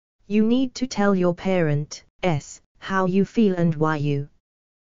 You need to tell your parent, how you feel and why you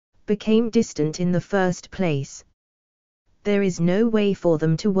became distant in the first place. There is no way for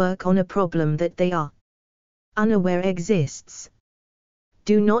them to work on a problem that they are unaware exists.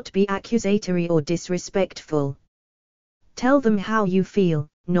 Do not be accusatory or disrespectful. Tell them how you feel,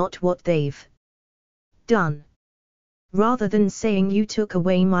 not what they've done. Rather than saying you took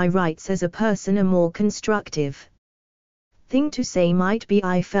away my rights as a person, a more constructive thing to say might be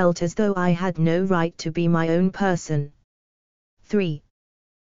I felt as though I had no right to be my own person. 3.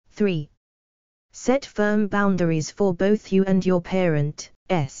 Set firm boundaries for both you and your parent.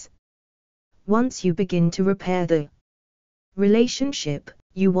 Once you begin to repair the relationship,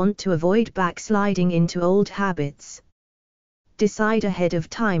 you want to avoid backsliding into old habits. Decide ahead of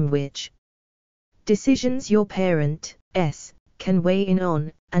time which decisions your parent can weigh in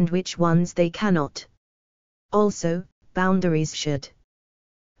on, and which ones they cannot. Also, boundaries should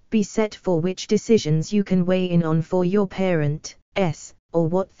be set for which decisions you can weigh in on for your parent or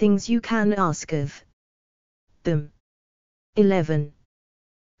what things you can ask of them. 11.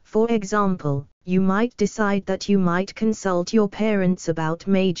 For example, you might decide that you might consult your parents about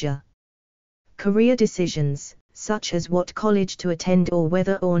major career decisions, such as what college to attend or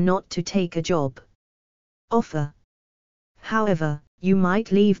whether or not to take a job offer. However, you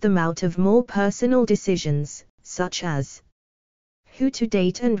might leave them out of more personal decisions, such as who to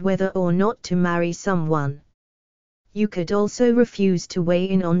date and whether or not to marry someone. You could also refuse to weigh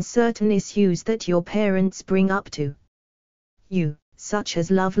in on certain issues that your parents bring up to you, such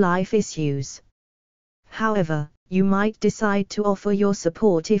as love life issues. However, you might decide to offer your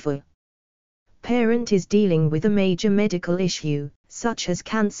support if a parent is dealing with a major medical issue, such as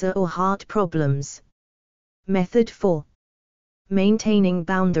cancer or heart problems. Method 4. Maintaining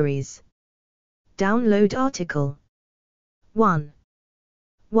boundaries. Download article. 1.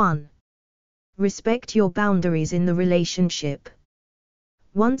 1. Respect your boundaries in the relationship.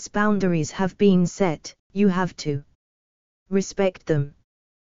 Once boundaries have been set, you have to respect them.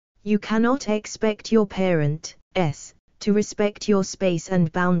 You cannot expect your parents to respect your space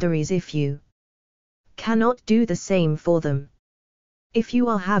and boundaries if you cannot do the same for them. If you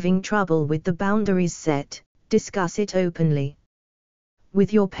are having trouble with the boundaries set, discuss it openly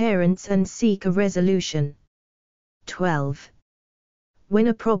with your parents and seek a resolution. 12. When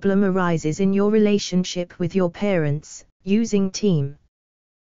a problem arises in your relationship with your parents, using team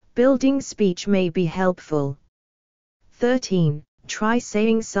building speech may be helpful. 13. Try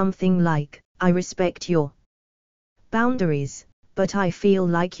saying something like, I respect your boundaries, but I feel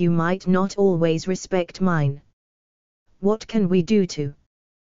like you might not always respect mine. What can we do to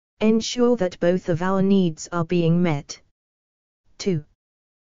ensure that both of our needs are being met? 2.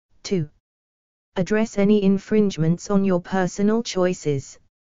 2. Address any infringements on your personal choices.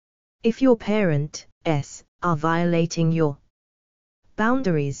 If your parents are violating your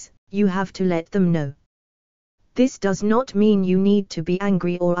boundaries, you have to let them know. This does not mean you need to be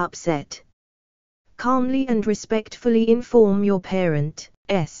angry or upset. Calmly and respectfully inform your parents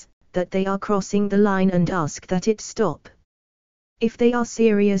that they are crossing the line and ask that it stop. If they are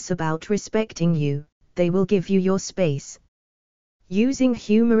serious about respecting you, they will give you your space. Using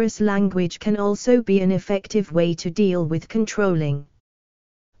humorous language can also be an effective way to deal with controlling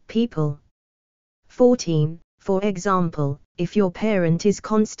people. 14. For example, if your parent is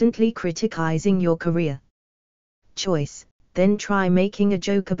constantly criticizing your career choice, then try making a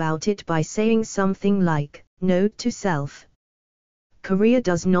joke about it by saying something like, note to self. Career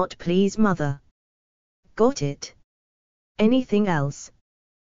does not please mother. Got it? Anything else?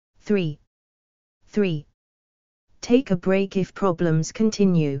 3. 3. Take a break if problems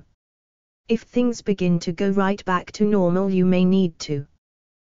continue. If things begin to go right back to normal, you may need to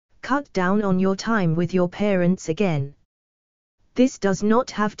cut down on your time with your parents again. This does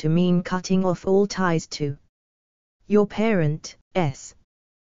not have to mean cutting off all ties to your parents.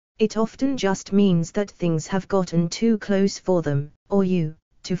 It often just means that things have gotten too close for them, or you,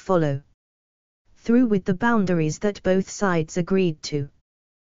 to follow through with the boundaries that both sides agreed to.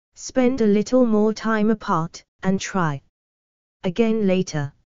 Spend a little more time apart, and try again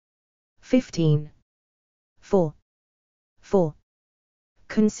later. 15. 4. 4.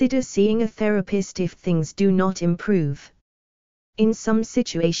 Consider seeing a therapist if things do not improve. In some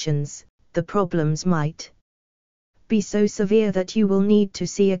situations, the problems might be so severe that you will need to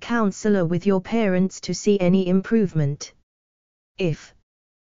see a counselor with your parents to see any improvement. If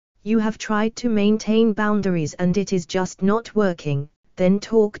you have tried to maintain boundaries and it is just not working, then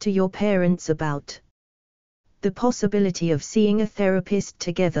talk to your parents about the possibility of seeing a therapist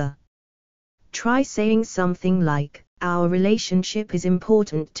together. Try saying something like, our relationship is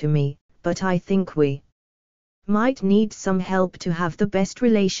important to me, but I think we might need some help to have the best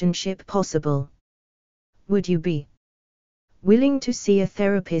relationship possible. Would you be willing to see a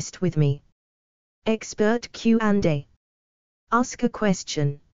therapist with me? Expert Q&A. Ask a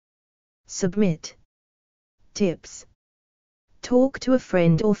question. Submit tips. Talk to a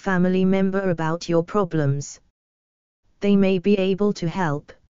friend or family member about your problems. They may be able to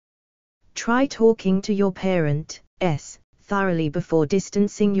help. Try talking to your parents thoroughly before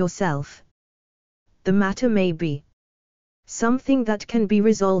distancing yourself. The matter may be something that can be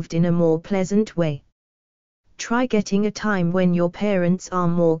resolved in a more pleasant way. Try getting a time when your parents are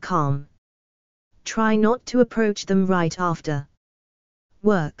more calm. Try not to approach them right after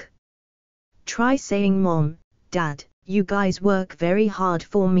work. Try saying, Mom, Dad, you guys work very hard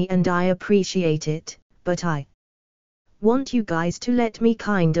for me and I appreciate it, but I want you guys to let me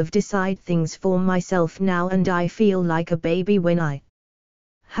kind of decide things for myself now, and I feel like a baby when I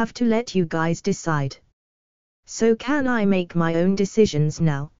have to let you guys decide. So can I make my own decisions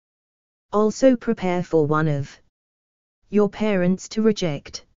now? Also prepare for one of your parents to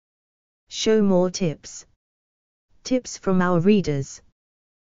reject. Show more tips. Tips from our readers.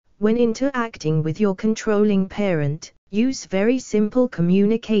 When interacting with your controlling parent, use very simple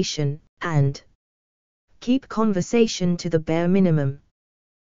communication, and keep conversation to the bare minimum.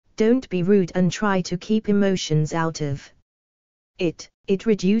 Don't be rude and try to keep emotions out of it. It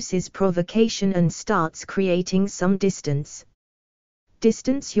reduces provocation and starts creating some distance.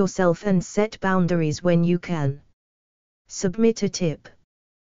 Distance yourself and set boundaries when you can. Submit a tip.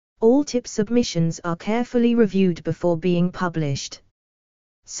 All tip submissions are carefully reviewed before being published.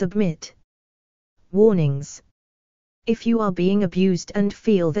 Submit warnings. If you are being abused and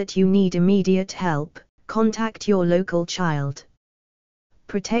feel that you need immediate help, contact your local child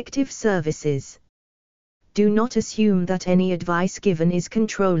protective services. Do not assume that any advice given is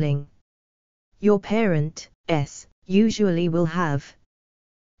controlling. Your parent, usually will have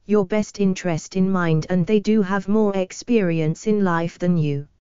your best interest in mind, and they do have more experience in life than you.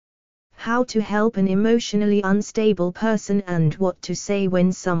 How to help an emotionally unstable person and what to say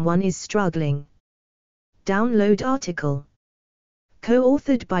when someone is struggling. Download article.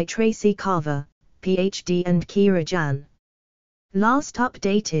 Co-authored by Tracy Carver, PhD and Kira Jan. Last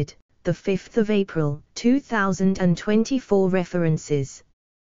updated, the 5th of April, 2024. References.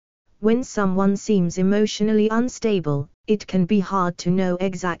 When someone seems emotionally unstable, it can be hard to know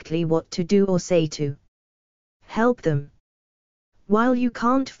exactly what to do or say to help them. While you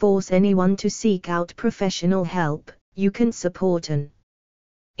can't force anyone to seek out professional help, you can support an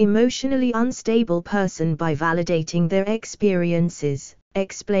emotionally unstable person by validating their experiences,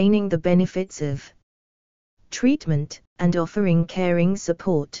 explaining the benefits of treatment, and offering caring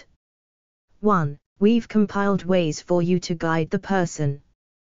support. 1. We've compiled ways for you to guide the person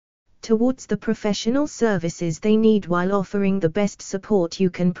towards the professional services they need while offering the best support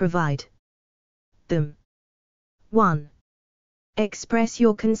you can provide them. 1. Express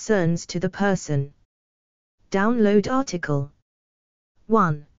your concerns to the person. Download article.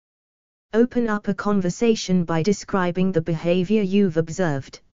 1. Open up a conversation by describing the behavior you've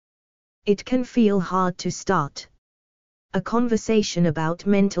observed. It can feel hard to start a conversation about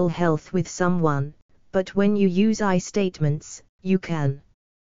mental health with someone, but when you use I statements, you can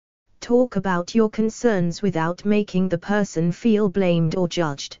talk about your concerns without making the person feel blamed or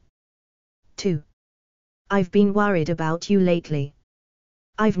judged. 2. I've been worried about you lately.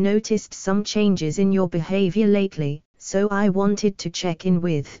 I've noticed some changes in your behavior lately, so I wanted to check in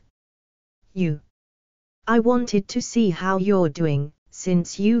with you. I wanted to see how you're doing,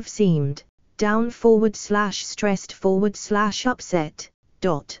 since you've seemed down/stressed/upset.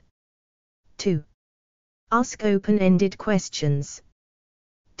 2. Ask open-ended questions.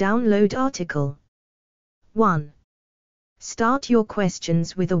 Download article. 1. Start your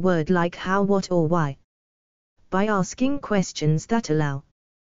questions with a word like how, what, or why. By asking questions that allow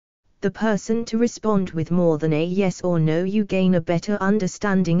the person to respond with more than a yes or no, you gain a better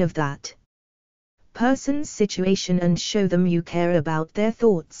understanding of that person's situation and show them you care about their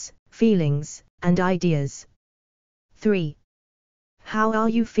thoughts, feelings, and ideas. 3. How are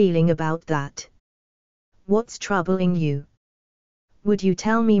you feeling about that? What's troubling you? Would you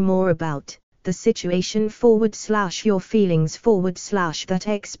tell me more about the situation / your feelings / that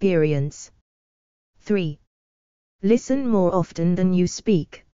experience? 3. Listen more often than you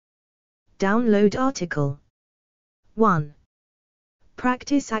speak. Download article. 1.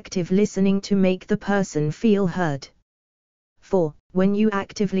 Practice active listening to make the person feel heard. 4. When you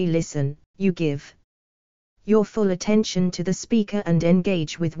actively listen, you give your full attention to the speaker and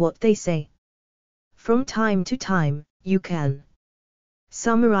engage with what they say. From time to time, you can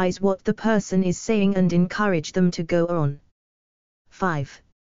summarize what the person is saying and encourage them to go on. 5.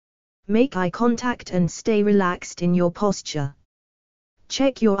 Make eye contact and stay relaxed in your posture.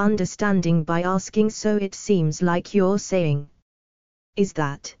 Check your understanding by asking, so it seems like you're saying, is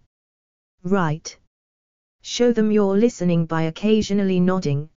that right? Show them you're listening by occasionally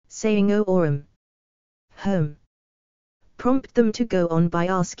nodding, saying oh or Prompt them to go on by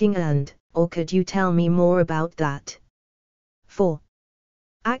asking or could you tell me more about that? 4.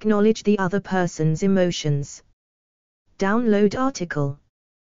 Acknowledge the other person's emotions. Download article.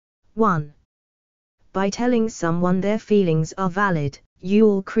 1. By telling someone their feelings are valid,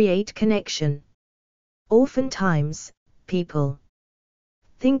 you'll create connection. Oftentimes, people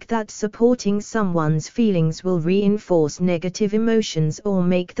think that supporting someone's feelings will reinforce negative emotions or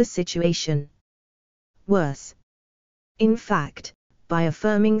make the situation worse. In fact, by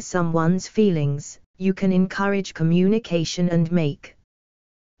affirming someone's feelings, you can encourage communication and make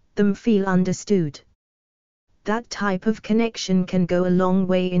them feel understood. That type of connection can go a long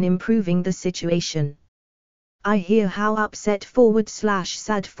way in improving the situation. I hear how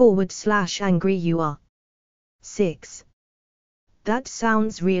upset/sad/angry you are. 6. That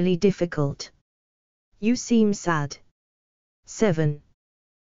sounds really difficult. You seem sad. 7.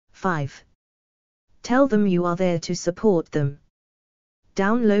 5. Tell them you are there to support them.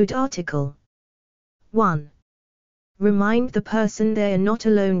 Download article. 1. Remind the person they are not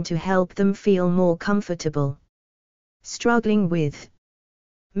alone to help them feel more comfortable. Struggling with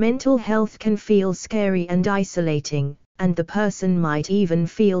mental health can feel scary and isolating, and the person might even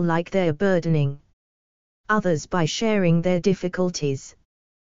feel like they're burdening others by sharing their difficulties.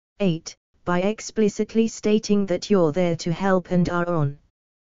 8. By explicitly stating that you're there to help and are on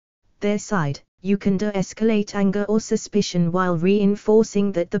their side, you can de-escalate anger or suspicion while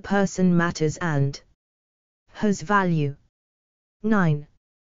reinforcing that the person matters and has value. 9.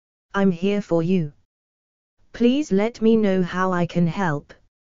 I'm here for you. Please let me know how I can help.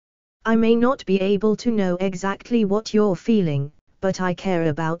 I may not be able to know exactly what you're feeling, but I care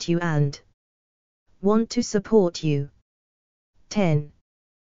about you and want to support you. 10.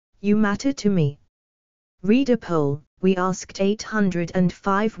 You matter to me. Reader poll. We asked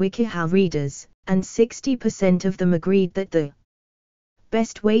 805 WikiHow readers, and 60% of them agreed that the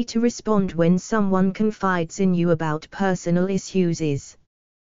best way to respond when someone confides in you about personal issues is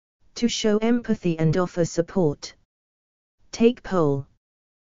to show empathy and offer support. Take poll.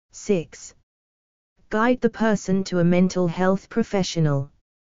 6. Guide the person to a mental health professional.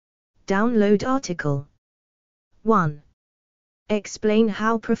 Download article. 1. Explain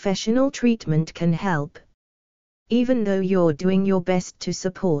how professional treatment can help. Even though you're doing your best to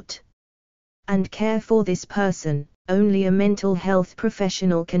support and care for this person, only a mental health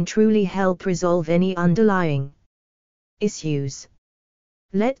professional can truly help resolve any underlying issues.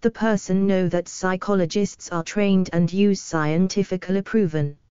 Let the person know that psychologists are trained and use scientifically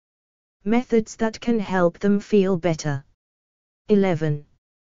proven methods that can help them feel better. 11.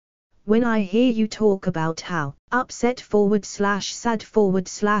 When I hear you talk about how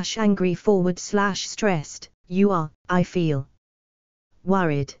upset/sad/angry/stressed you are, I feel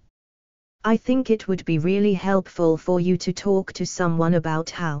worried. I think it would be really helpful for you to talk to someone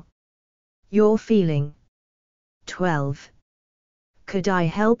about how you're feeling. 12. Could I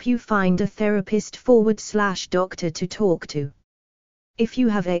help you find a therapist/doctor to talk to? If you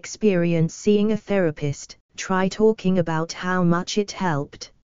have experience seeing a therapist, try talking about how much it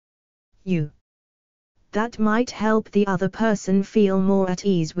helped you. That might help the other person feel more at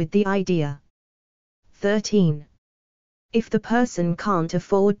ease with the idea. 13. If the person can't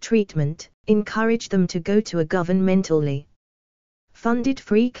afford treatment, encourage them to go to a governmentally funded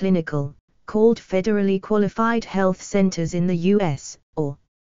free clinical, called federally qualified health centers in the US, or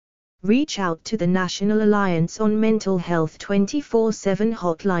reach out to the National Alliance on Mental Health 24/7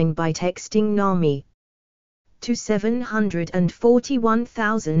 hotline by texting NAMI to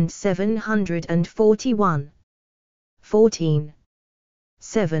 741,741. 14.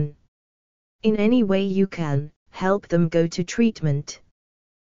 7. In any way you can, help them go to treatment.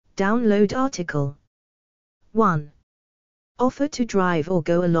 Download article. 1. Offer to drive or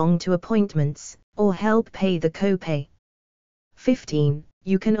go along to appointments, or help pay the copay. 15.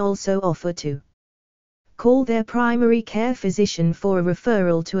 You can also offer to call their primary care physician for a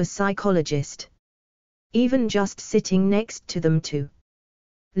referral to a psychologist. Even just sitting next to them to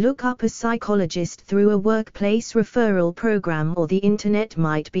look up a psychologist through a workplace referral program or the internet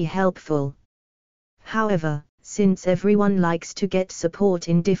might be helpful. However, since everyone likes to get support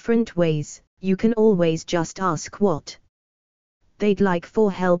in different ways, you can always just ask what they'd like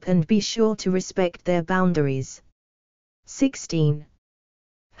for help and be sure to respect their boundaries. 16.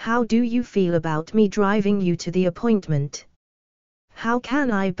 How do you feel about me driving you to the appointment? How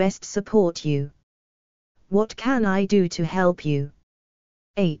can I best support you? What can I do to help you?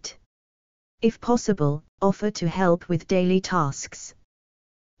 8. If possible, offer to help with daily tasks.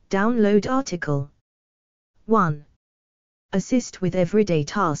 Download article. 1. Assist with everyday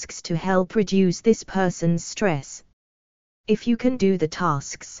tasks to help reduce this person's stress. If you can do the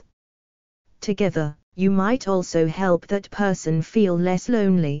tasks together, you might also help that person feel less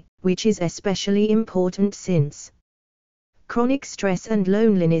lonely, which is especially important since chronic stress and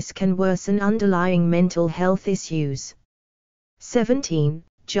loneliness can worsen underlying mental health issues. 17.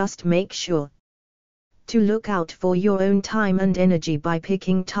 Just make sure to look out for your own time and energy by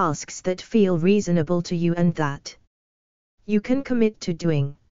picking tasks that feel reasonable to you and that you can commit to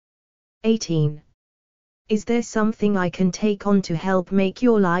doing. 18. Is there something I can take on to help make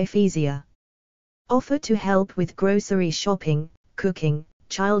your life easier? Offer to help with grocery shopping, cooking,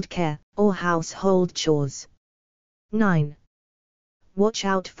 childcare, or household chores. 9. Watch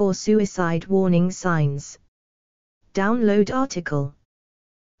out for suicide warning signs. Download article.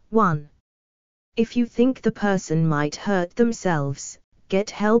 1. If you think the person might hurt themselves,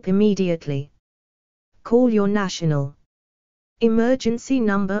 get help immediately. Call your national emergency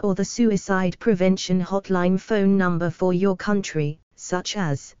number or the suicide prevention hotline phone number for your country, such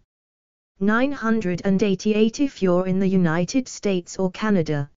as 988 if you're in the United States or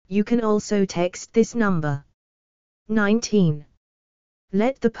Canada. You can also text this number. 19.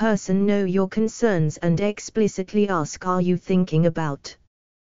 Let the person know your concerns and explicitly ask, are you thinking about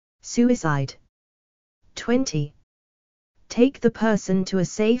suicide? 20. Take the person to a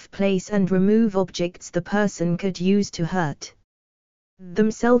safe place and remove objects the person could use to hurt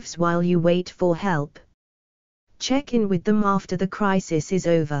themselves while you wait for help. Check in with them after the crisis is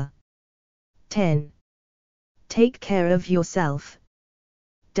over. 10. Take care of yourself.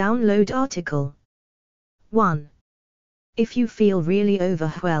 Download article. 1. If you feel really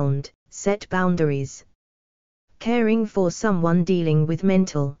overwhelmed, set boundaries. Caring for someone dealing with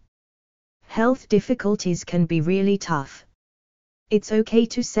mental health difficulties can be really tough. It's okay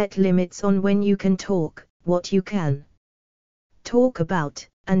to set limits on when you can talk, what you can talk about,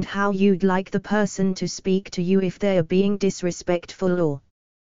 and how you'd like the person to speak to you if they're being disrespectful or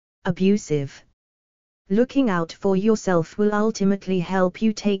abusive. Looking out for yourself will ultimately help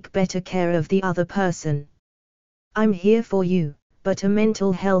you take better care of the other person. I'm here for you, but a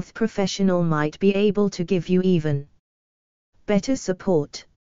mental health professional might be able to give you even better support.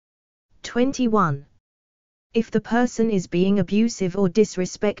 21. If the person is being abusive or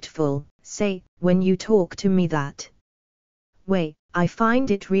disrespectful, say, when you talk to me that way, I find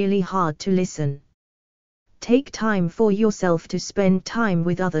it really hard to listen. Take time for yourself to spend time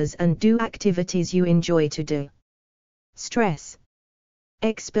with others and do activities you enjoy to do. Stress.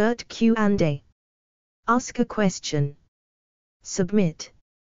 Expert Q&A. Ask a question. Submit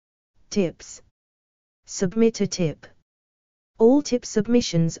tips. Submit a tip. All tip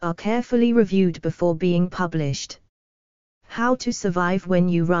submissions are carefully reviewed before being published. How to survive when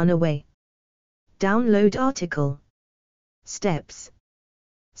you run away. Download article. Steps.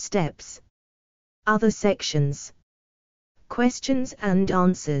 Steps. Other sections. Questions and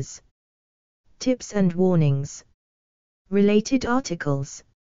answers. Tips and warnings. Related articles.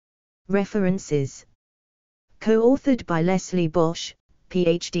 References. Co-authored by Leslie Bosch,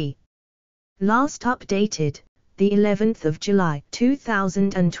 Ph.D. Last updated, the 11th of July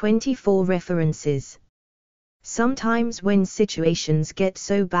 2024. References. Sometimes when situations get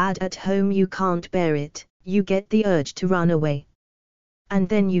so bad at home you can't bear it, you get the urge to run away. And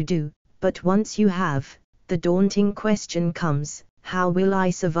then you do. But once you have, the daunting question comes, how will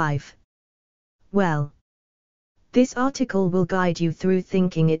I survive? Well, this article will guide you through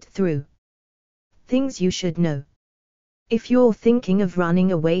thinking it through. Things you should know. If you're thinking of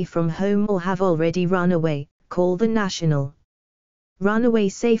running away from home or have already run away, call the National Runaway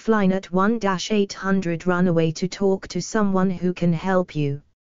Safe Line at 1-800-RUNAWAY to talk to someone who can help you.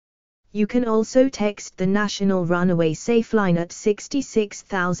 You can also text the National Runaway Safe Line at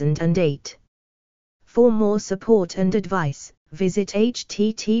 66008. For more support and advice, visit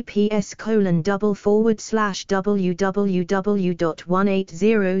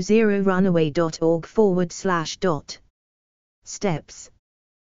https://www.1800runaway.org/. Steps.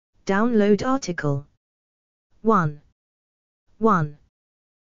 Download article. 1. 1.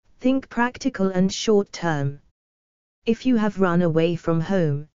 Think practical and short term. If you have run away from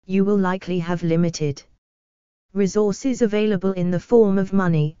home, you will likely have limited resources available in the form of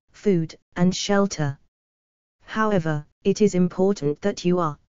money, food, and shelter. However, it is important that you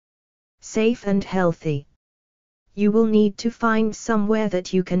are safe and healthy. You will need to find somewhere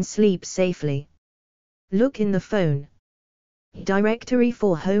that you can sleep safely. Look in the phone directory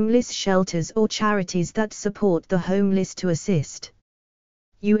for homeless shelters or charities that support the homeless to assist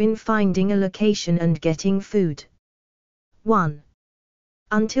you in finding a location and getting food. 1.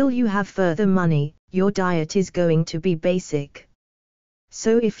 Until you have further money, your diet is going to be basic.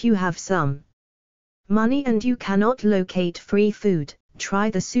 So if you have some money and you cannot locate free food, try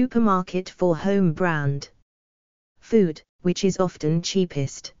the supermarket for home brand food, which is often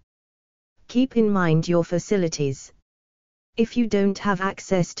cheapest. Keep in mind your facilities. If you don't have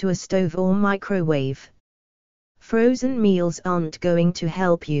access to a stove or microwave, frozen meals aren't going to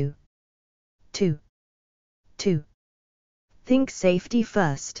help you. 2. 2. Think safety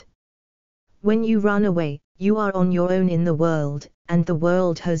first. When you run away, you are on your own in the world, and the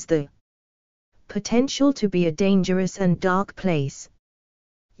world has the potential to be a dangerous and dark place.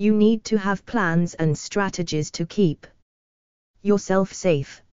 You need to have plans and strategies to keep yourself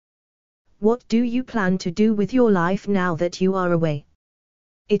safe. What do you plan to do with your life now that you are away?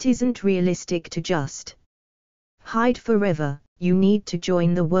 It isn't realistic to just hide forever, you need to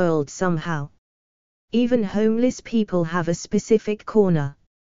join the world somehow. Even homeless people have a specific corner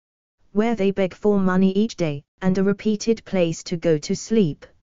where they beg for money each day, and a repeated place to go to sleep.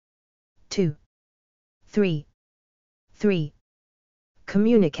 2. 3.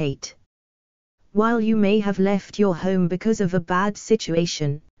 Communicate. While you may have left your home because of a bad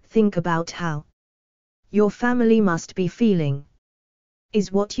situation, think about how your family must be feeling. Is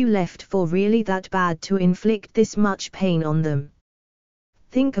what you left for really that bad to inflict this much pain on them?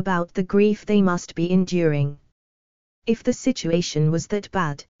 Think about the grief they must be enduring. If the situation was that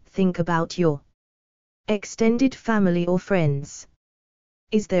bad, think about your extended family or friends.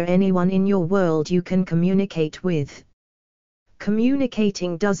 Is there anyone in your world you can communicate with?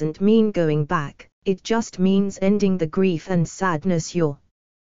 Communicating doesn't mean going back, it just means ending the grief and sadness your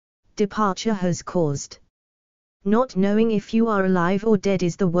departure has caused. Not knowing if you are alive or dead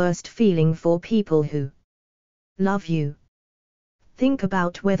is the worst feeling for people who love you. Think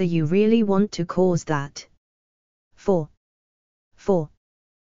about whether you really want to cause that. 4.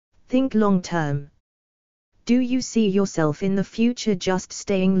 Think long term. Do you see yourself in the future just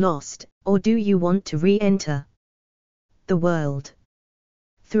staying lost, or do you want to re-enter the world?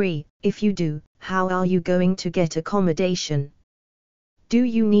 3. If you do, how are you going to get accommodation? Do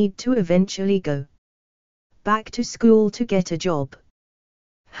you need to eventually go back to school to get a job?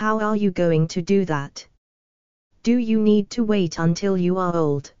 How are you going to do that? Do you need to wait until you are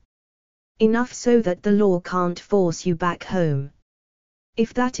old enough so that the law can't force you back home?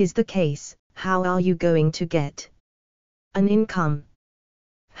 If that is the case, how are you going to get an income?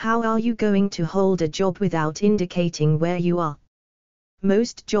 How are you going to hold a job without indicating where you are?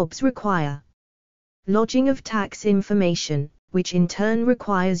 Most jobs require lodging of tax information, which in turn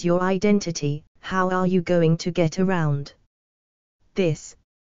requires your identity. How are you going to get around this?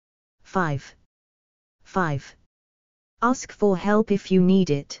 5. Ask for help if you need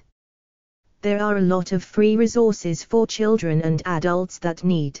it. There are a lot of free resources for children and adults that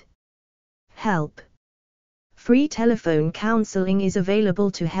need help. Free telephone counseling is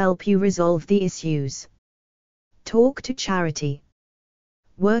available to help you resolve the issues. Talk to charity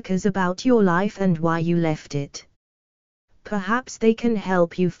workers about your life and why you left it. Perhaps they can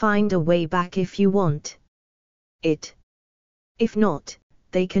help you find a way back if you want it. If not,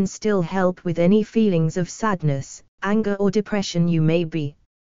 they can still help with any feelings of sadness, anger or depression you may be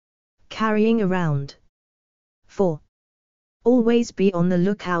carrying around. 4. Always be on the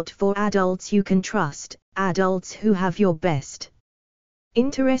lookout for adults you can trust, adults who have your best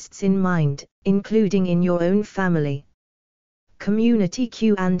interests in mind, including in your own family. Community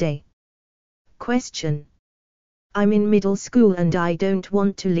Q&A. Question. I'm in middle school and I don't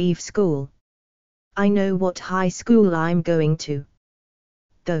want to leave school. I know what high school I'm going to,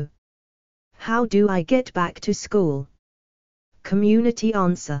 though. How do I get back to school? Community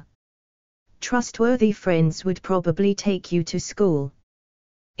answer. Trustworthy friends would probably take you to school.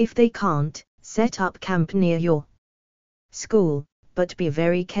 If they can't, set up camp near your school, but be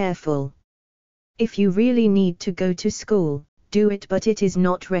very careful. If you really need to go to school, do it, but it is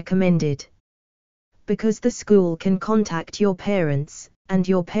not recommended. Because the school can contact your parents, and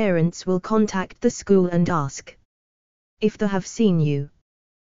your parents will contact the school and ask if they have seen you.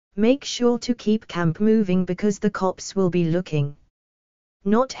 Make sure to keep camp moving because the cops will be looking.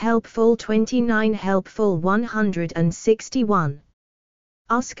 Not helpful. 29 Helpful 161.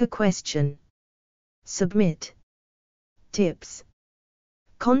 Ask a question. Submit tips.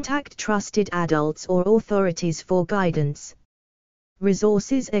 Contact trusted adults or authorities for guidance.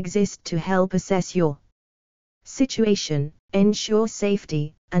 Resources exist to help assess your situation, ensure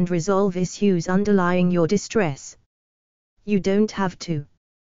safety, and resolve issues underlying your distress. You don't have to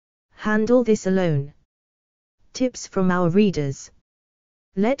handle this alone. Tips from our readers.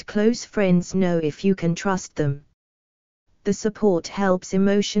 Let close friends know if you can trust them. The support helps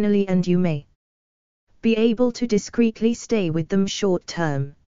emotionally and you may be able to discreetly stay with them short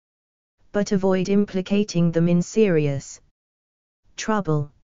term. But avoid implicating them in serious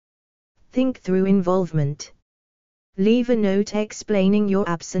trouble. Think through involvement. Leave a note explaining your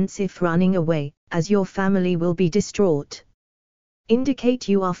absence if running away, as your family will be distraught. Indicate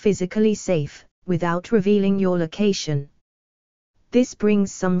you are physically safe, without revealing your location. This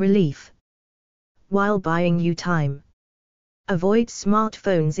brings some relief, while buying you time. Avoid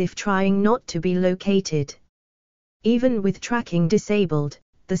smartphones if trying not to be located. Even with tracking disabled,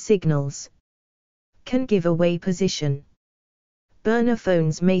 the signals can give away position. Burner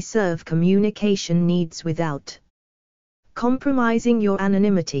phones may serve communication needs without compromising your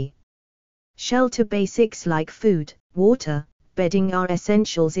anonymity. Shelter basics like food, water, bedding are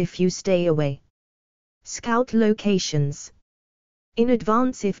essentials if you stay away. Scout locations. In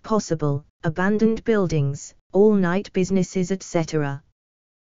advance if possible, abandoned buildings, all-night businesses etc.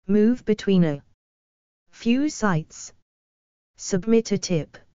 Move between a few sites. Submit a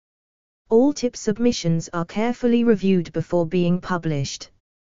tip. All tip submissions are carefully reviewed before being published.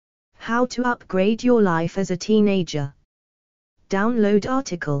 How to upgrade your life as a teenager. Download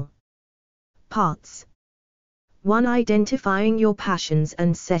article. Parts. 1. Identifying your passions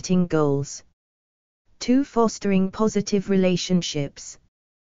and setting goals. 2. Fostering positive relationships.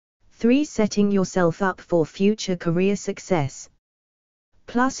 3. Setting yourself up for future career success.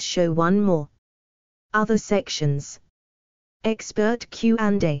 Plus show one more. Other sections. Expert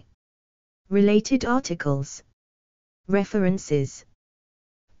Q&A. Related articles. References.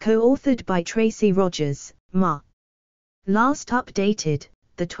 Co-authored by Tracy Rogers, Ma. Last updated,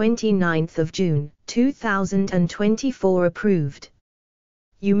 the 29th of June, 2024. Approved.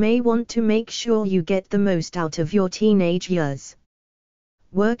 You may want to make sure you get the most out of your teenage years.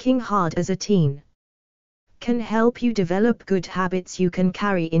 Working hard as a teen can help you develop good habits you can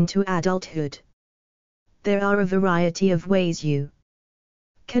carry into adulthood. There are a variety of ways you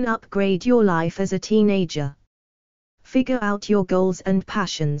can upgrade your life as a teenager. Figure out your goals and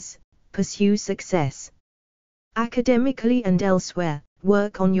passions, pursue success academically and elsewhere,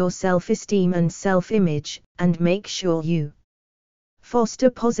 work on your self-esteem and self-image, and make sure you foster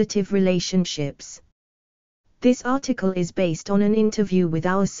positive relationships. This article is based on an interview with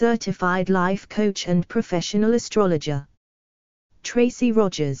our certified life coach and professional astrologer, Tracy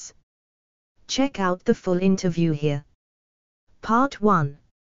Rogers. Check out the full interview here. Part 1.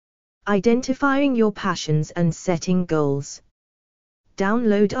 Identifying your passions and setting goals.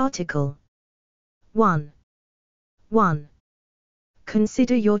 Download article. 1. 1.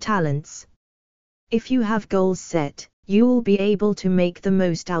 Consider your talents. If you have goals set, you will be able to make the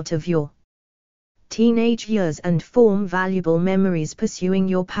most out of your teenage years and form valuable memories pursuing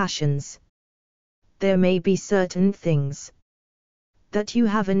your passions. There may be certain things that you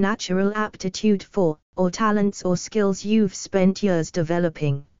have a natural aptitude for, or talents or skills you've spent years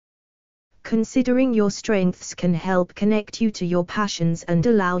developing. Considering your strengths can help connect you to your passions and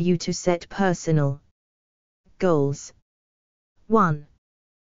allow you to set personal goals. 1.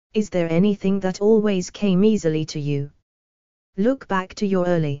 Is there anything that always came easily to you? Look back to your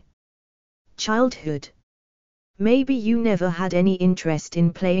early childhood. Maybe you never had any interest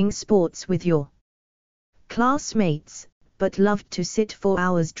in playing sports with your classmates, but loved to sit for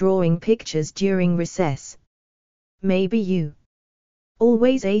hours drawing pictures during recess. Maybe you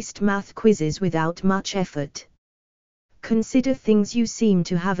always aced math quizzes without much effort. Consider things you seem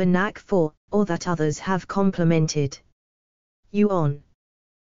to have a knack for, or that others have complimented you on.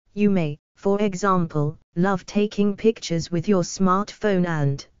 You may, for example, love taking pictures with your smartphone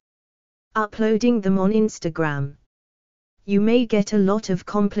and uploading them on Instagram. You may get a lot of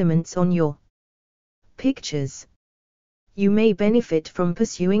compliments on your pictures. You may benefit from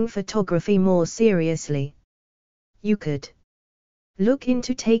pursuing photography more seriously. You could look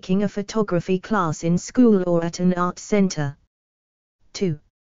into taking a photography class in school or at an art center. 2.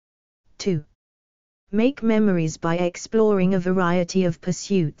 Make memories by exploring a variety of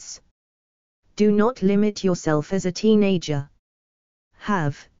pursuits. Do not limit yourself as a teenager.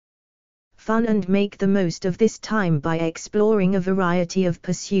 Have fun and make the most of this time by exploring a variety of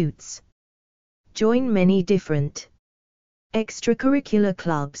pursuits. Join many different extracurricular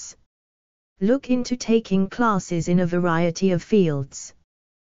clubs. Look into taking classes in a variety of fields.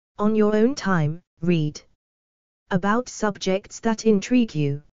 On your own time, read about subjects that intrigue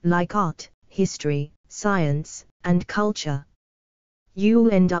you, like art, history, science, and culture.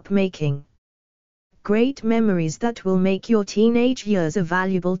 You'll end up making great memories that will make your teenage years a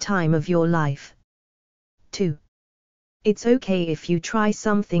valuable time of your life. 2. It's okay if you try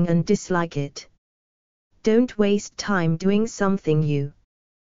something and dislike it. Don't waste time doing something you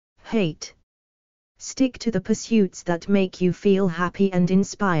hate. Stick to the pursuits that make you feel happy and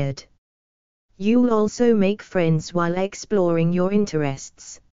inspired. You'll also make friends while exploring your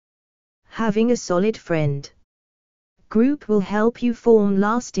interests. Having a solid friend group will help you form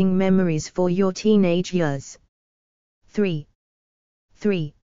lasting memories for your teenage years. 3.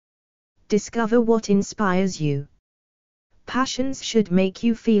 Discover what inspires you. Passions should make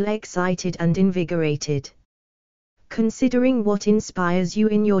you feel excited and invigorated. Considering what inspires you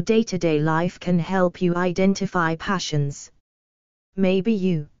in your day-to-day life can help you identify passions. Maybe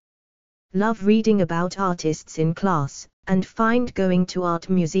you love reading about artists in class, and find going to art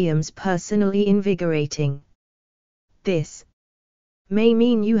museums personally invigorating. This may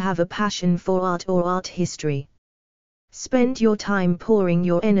mean you have a passion for art or art history. Spend your time pouring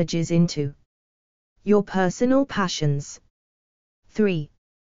your energies into your personal passions. 3.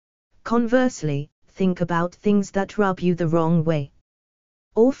 Conversely, think about things that rub you the wrong way.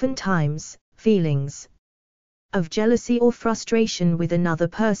 Oftentimes, feelings of jealousy or frustration with another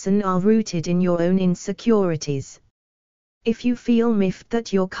person are rooted in your own insecurities. If you feel miffed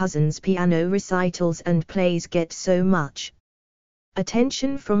that your cousin's piano recitals and plays get so much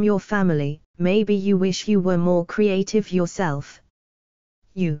attention from your family, maybe you wish you were more creative yourself.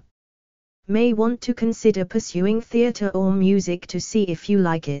 You may want to consider pursuing theater or music to see if you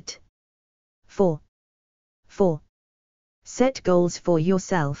like it. 4. Set goals for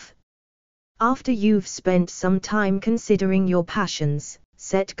yourself. After you've spent some time considering your passions,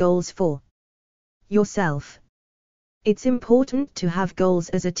 set goals for yourself. It's important to have goals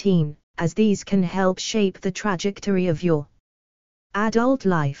as a teen, as these can help shape the trajectory of your adult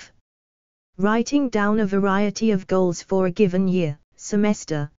life. Writing down a variety of goals for a given year,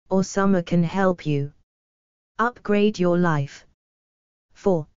 semester, or summer can help you upgrade your life.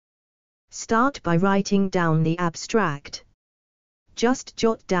 4. Start by writing down the abstract. Just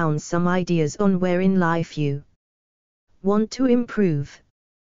jot down some ideas on where in life you want to improve.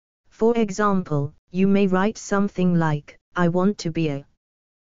 For example, you may write something like, I want to be a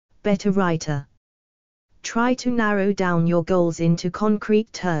better writer. Try to narrow down your goals into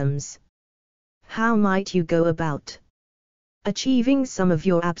concrete terms. How might you go about achieving some of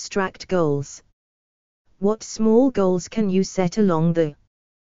your abstract goals? What small goals can you set along the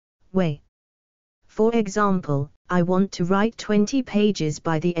way? For example, I want to write 20 pages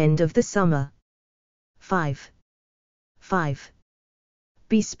by the end of the summer. 5.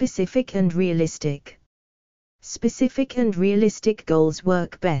 Be specific and realistic. Specific and realistic goals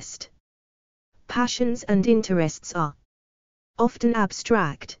work best. Passions and interests are often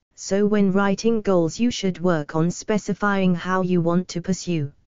abstract, so when writing goals you should work on specifying how you want to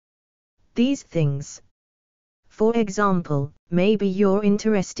pursue these things. For example, maybe you're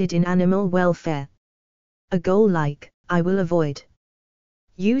interested in animal welfare. A goal like, I will avoid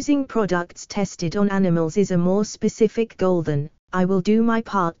using products tested on animals is a more specific goal than, I will do my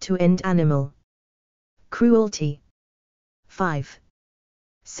part to end animal cruelty. 5.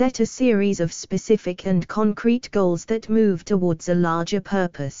 Set a series of specific and concrete goals that move towards a larger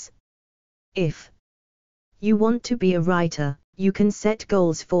purpose. If you want to be a writer, you can set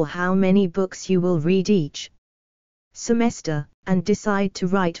goals for how many books you will read each semester, and decide to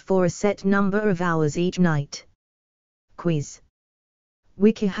write for a set number of hours each night. Quiz.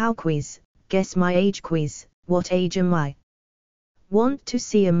 Wiki how quiz, guess my age quiz, what age am I? Want to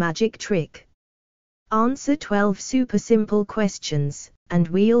see a magic trick? Answer 12 super simple questions, and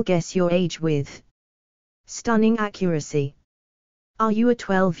we'll guess your age with stunning accuracy. Are you a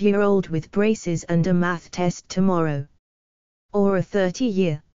 12-year-old with braces and a math test tomorrow? Or a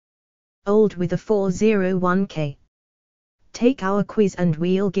 30-year-old with a 401k? Take our quiz and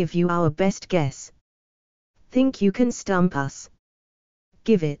we'll give you our best guess. Think you can stump us?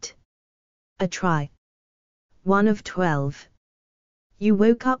 Give it a try. 1 of 12. You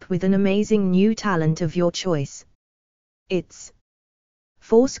woke up with an amazing new talent of your choice. It's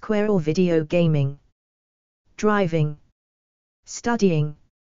Foursquare or video gaming, driving, studying,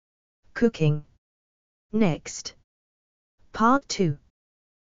 cooking. Next. Part 2.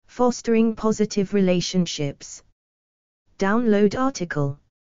 Fostering positive relationships. Download article.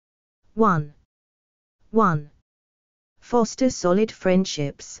 1. Foster solid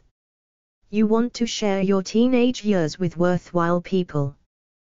friendships. You want to share your teenage years with worthwhile people.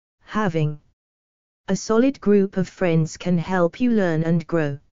 Having a solid group of friends can help you learn and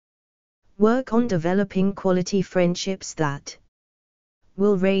grow. Work on developing quality friendships that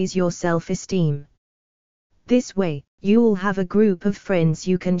will raise your self-esteem. This way, you'll have a group of friends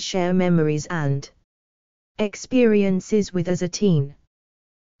you can share memories and experiences with as a teen.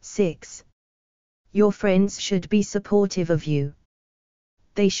 6. Your friends should be supportive of you.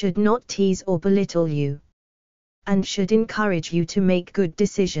 They should not tease or belittle you, and should encourage you to make good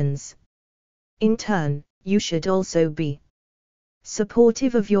decisions. In turn, you should also be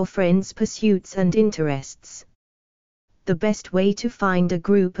supportive of your friends' pursuits and interests. The best way to find a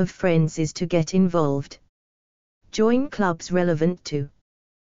group of friends is to get involved. Join clubs relevant to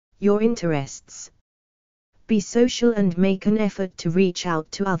your interests. Be social and make an effort to reach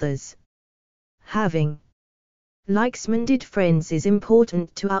out to others. Having like-minded friends is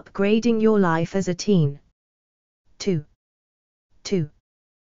important to upgrading your life as a teen. 2.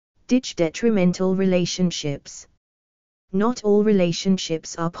 Ditch detrimental relationships. Not all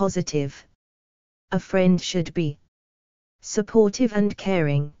relationships are positive. A friend should be supportive and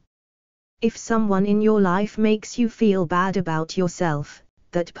caring. If someone in your life makes you feel bad about yourself,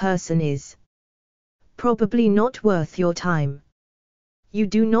 that person is probably not worth your time. You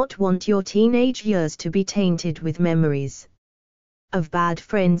do not want your teenage years to be tainted with memories of bad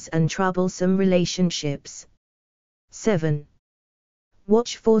friends and troublesome relationships. 7.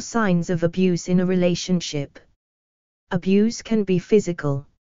 Watch for signs of abuse in a relationship. Abuse can be physical.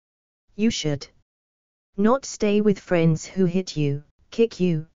 You should not stay with friends who hit you, kick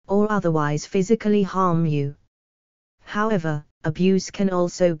you, or otherwise physically harm you. However, abuse can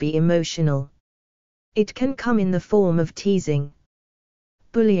also be emotional. It can come in the form of teasing,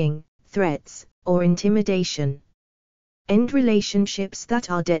 bullying, threats, or intimidation. End relationships that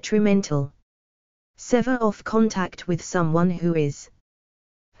are detrimental. Sever off contact with someone who is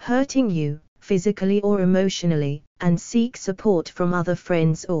hurting you, physically or emotionally, and seek support from other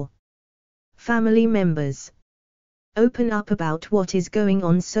friends or family members. Open up about what is going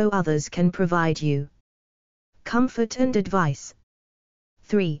on so others can provide you comfort and advice.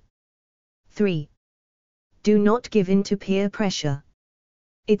 3. Do not give in to peer pressure.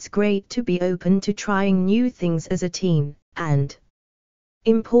 It's great to be open to trying new things as a teen, and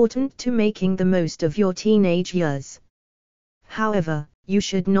important to making the most of your teenage years. However, you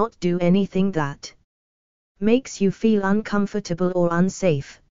should not do anything that makes you feel uncomfortable or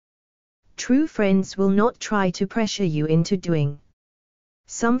unsafe. True friends will not try to pressure you into doing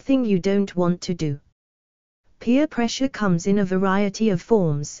something you don't want to do. Peer pressure comes in a variety of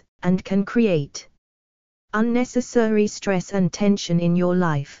forms, and can create unnecessary stress and tension in your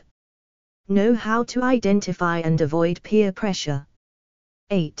life. Know how to identify and avoid peer pressure.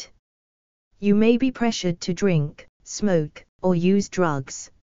 8. You may be pressured to drink, smoke, or use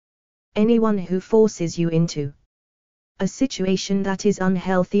drugs. Anyone who forces you into a situation that is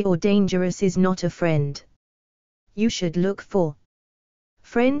unhealthy or dangerous is not a friend. You should look for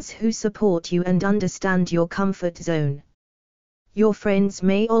friends who support you and understand your comfort zone. Your friends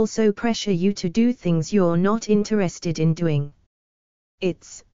may also pressure you to do things you're not interested in doing.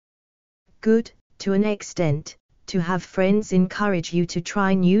 It's good, to an extent, to have friends encourage you to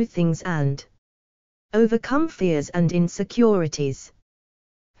try new things and overcome fears and insecurities.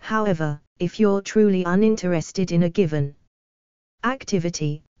 However, if you're truly uninterested in a given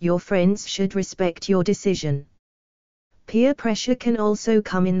activity, your friends should respect your decision. Peer pressure can also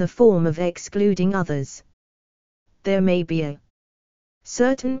come in the form of excluding others. There may be a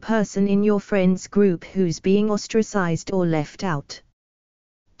certain person in your friends group who's being ostracized or left out.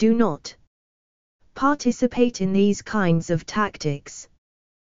 Do not participate in these kinds of tactics.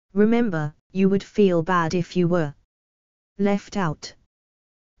 Remember, you would feel bad if you were left out.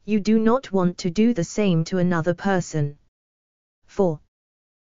 You do not want to do the same to another person. 4.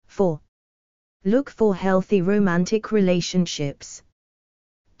 Look for healthy romantic relationships.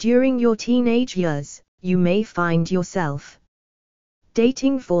 During your teenage years, you may find yourself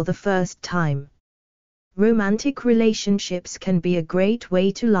dating for the first time. Romantic relationships can be a great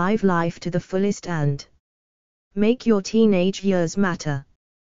way to live life to the fullest and make your teenage years matter.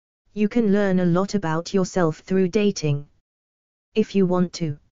 You can learn a lot about yourself through dating. If you want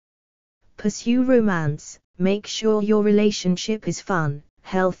to pursue romance, make sure your relationship is fun,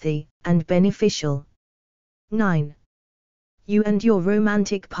 healthy, and beneficial. 9. You and your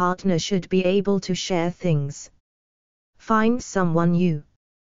romantic partner should be able to share things. Find someone you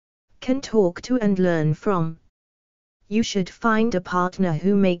can talk to and learn from. You should find a partner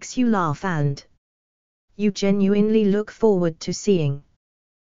who makes you laugh and you genuinely look forward to seeing.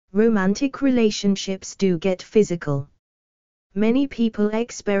 Romantic relationships do get physical. Many people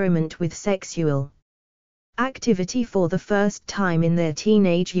experiment with sexual activity for the first time in their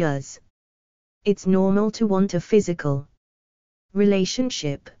teenage years. It's normal to want a physical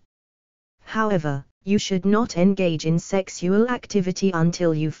relationship. However, you should not engage in sexual activity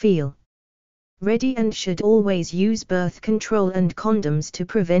until you feel ready and should always use birth control and condoms to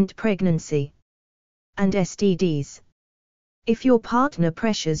prevent pregnancy and STDs. If your partner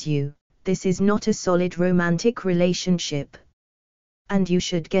pressures you, this is not a solid romantic relationship, and you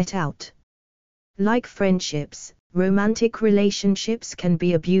should get out. Like friendships, romantic relationships can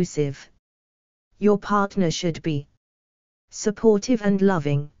be abusive. Your partner should be supportive and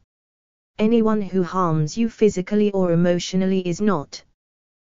loving. Anyone who harms you physically or emotionally is not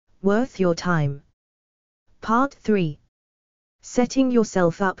worth your time. Part 3. Setting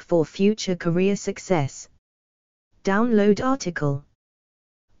yourself up for future career success. Download article.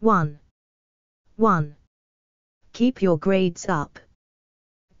 1. Keep your grades up.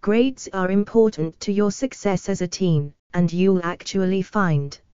 Grades are important to your success as a teen, and you'll actually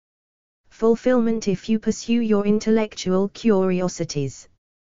find fulfillment if you pursue your intellectual curiosities.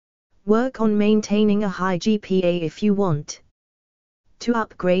 Work on maintaining a high GPA if you want to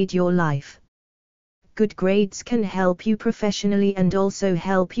upgrade your life. Good grades can help you professionally and also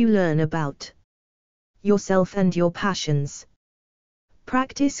help you learn about yourself and your passions.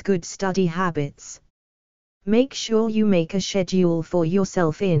 Practice good study habits. Make sure you make a schedule for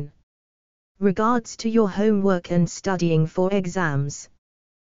yourself in regards to your homework and studying for exams.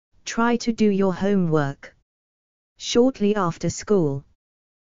 Try to do your homework shortly after school.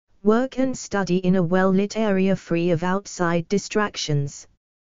 Work and study in a well-lit area free of outside distractions.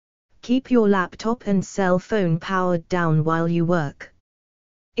 Keep your laptop and cell phone powered down while you work.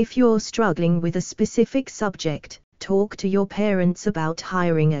 If you're struggling with a specific subject, talk to your parents about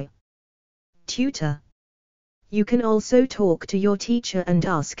hiring a tutor. You can also talk to your teacher and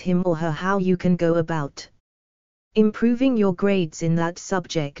ask him or her how you can go about improving your grades in that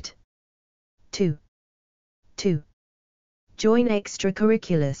subject. 2. Join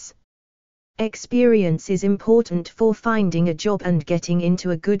extracurriculars. Experience is important for finding a job and getting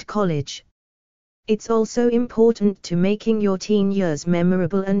into a good college. It's also important to making your teen years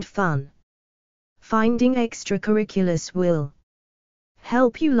memorable and fun. Finding extracurriculars will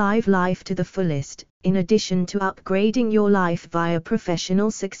help you live life to the fullest, in addition to upgrading your life via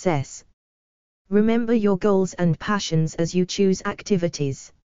professional success. Remember your goals and passions as you choose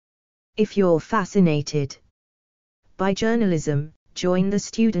activities. If you're fascinated by journalism, join the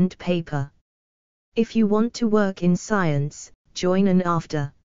student paper. If you want to work in science, join an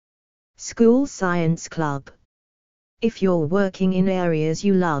after-school science club. If you're working in areas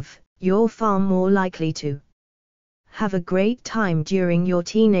you love, you're far more likely to have a great time during your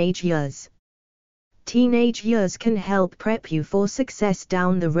teenage years. Teenage years can help prep you for success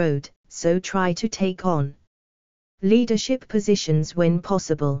down the road, so try to take on leadership positions when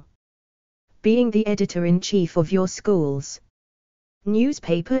possible. Being the editor-in-chief of your school's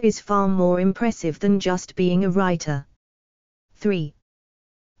newspaper is far more impressive than just being a writer. 3.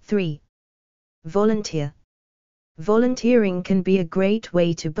 Volunteer. Volunteering can be a great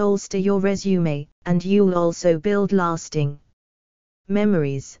way to bolster your resume, and you'll also build lasting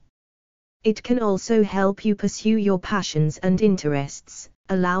memories. It can also help you pursue your passions and interests,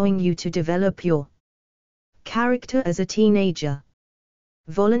 allowing you to develop your character as a teenager.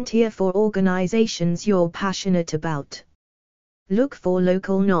 Volunteer for organizations you're passionate about. Look for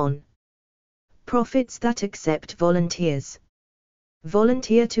local non-profits that accept volunteers.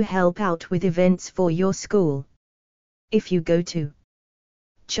 Volunteer to help out with events for your school. If you go to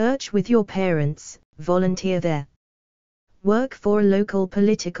church with your parents, volunteer there. Work for a local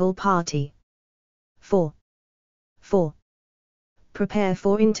political party. 4. Prepare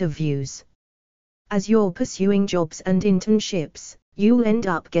for interviews. As you're pursuing jobs and internships, you'll end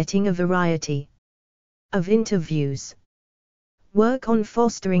up getting a variety of interviews. Work on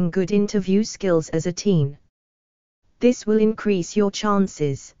fostering good interview skills as a teen. This will increase your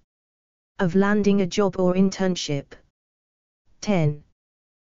chances of landing a job or internship. 10.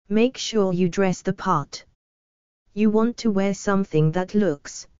 Make sure you dress the part. You want to wear something that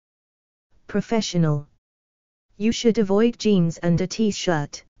looks professional. You should avoid jeans and a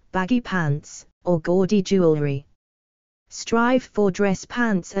t-shirt, baggy pants, or gaudy jewelry. Strive for dress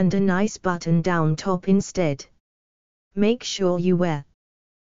pants and a nice button-down top instead. Make sure you wear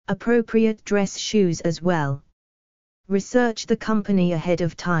appropriate dress shoes as well. Research the company ahead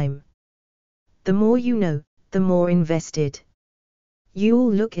of time. The more you know, the more invested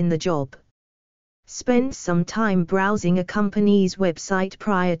you'll look in the job. Spend some time browsing a company's website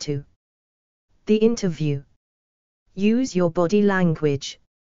prior to the interview. Use your body language.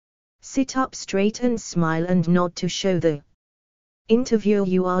 Sit up straight and smile and nod to show the interviewer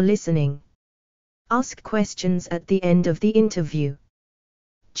you are listening. Ask questions at the end of the interview.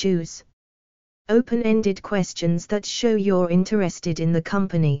 Choose open-ended questions that show you're interested in the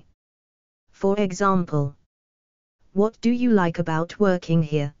company. For example, what do you like about working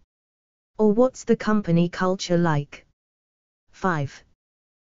here? Or what's the company culture like? 5.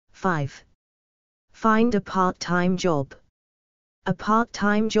 Find a part-time job. A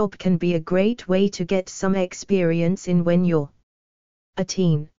part-time job can be a great way to get some experience in when you're a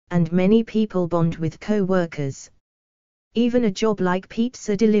teen, and many people bond with co-workers. Even a job like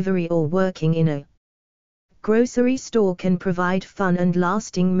pizza delivery or working in a grocery store can provide fun and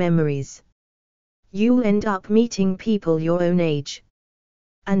lasting memories. You'll end up meeting people your own age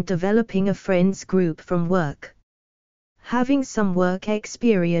and developing a friends group from work. Having some work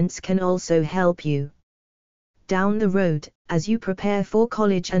experience can also help you down the road, as you prepare for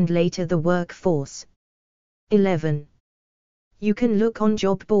college and later the workforce. 11. You can look on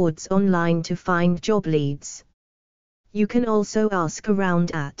job boards online to find job leads. You can also ask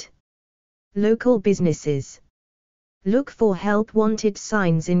around at local businesses. Look for help wanted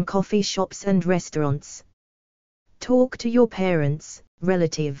signs in coffee shops and restaurants. Talk to your parents,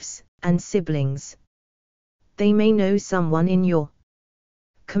 relatives, and siblings. They may know someone in your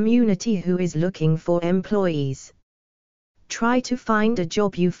community who is looking for employees. Try to find a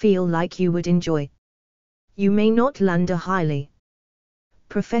job you feel like you would enjoy. You may not land a highly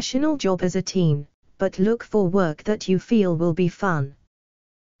professional job as a teen, but look for work that you feel will be fun.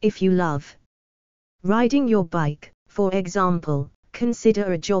 If you love riding your bike, for example,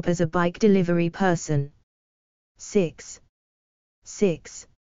 consider a job as a bike delivery person. 6.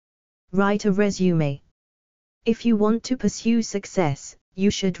 Write a resume. If you want to pursue success,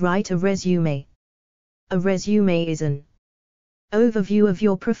 you should write a resume. A resume is an overview of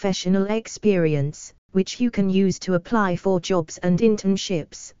your professional experience, which you can use to apply for jobs and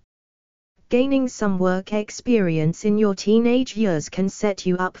internships. Gaining some work experience in your teenage years can set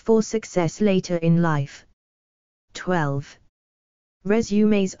you up for success later in life. 12.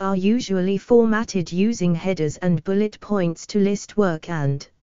 Resumes are usually formatted using headers and bullet points to list work and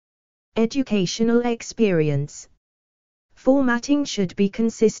educational experience. Formatting should be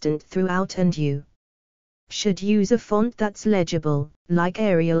consistent throughout and you should use a font that's legible, like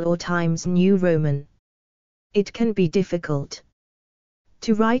Arial or Times New Roman. It can be difficult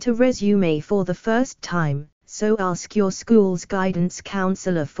to write a resume for the first time, so ask your school's guidance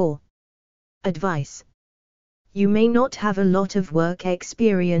counselor for advice. You may not have a lot of work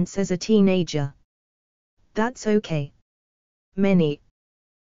experience as a teenager. That's okay. Many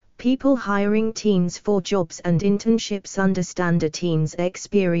people hiring teens for jobs and internships understand a teen's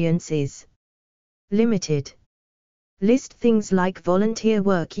experience is limited. List things like volunteer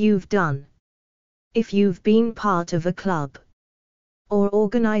work you've done. If you've been part of a club or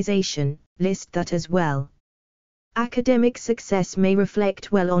organization, list that as well. Academic success may reflect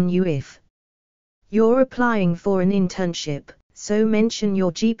well on you if you're applying for an internship, so mention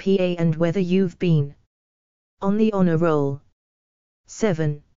your GPA and whether you've been on the honor roll.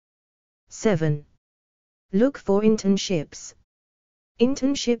 7. Look for internships.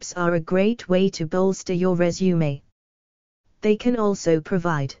 Internships are a great way to bolster your resume. They can also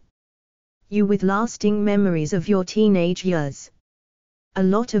provide you with lasting memories of your teenage years. A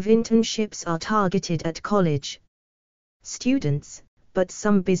lot of internships are targeted at college students, but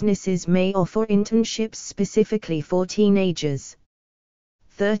some businesses may offer internships specifically for teenagers.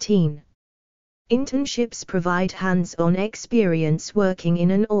 13. Internships provide hands-on experience working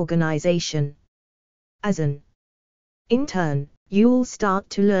in an organization. As an intern, you'll start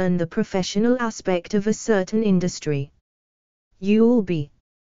to learn the professional aspect of a certain industry. You'll be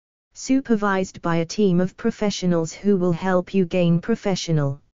supervised by a team of professionals who will help you gain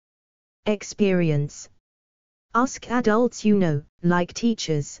professional experience. Ask adults you know, like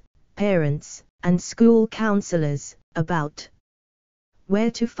teachers, parents, and school counselors, about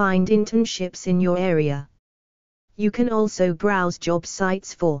where to find internships in your area. You can also browse job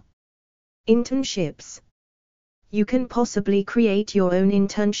sites for internships. You can possibly create your own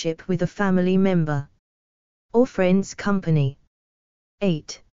internship with a family member or friend's company.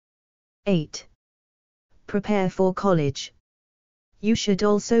 8. Prepare for college. You should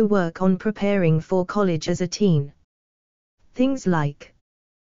also work on preparing for college as a teen. Things like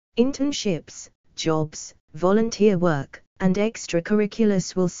internships, jobs, volunteer work, and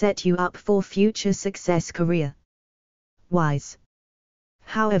extracurriculars will set you up for future success career-wise.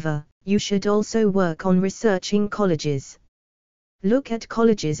 However, you should also work on researching colleges. Look at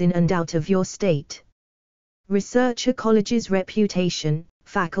colleges in and out of your state. Research a college's reputation,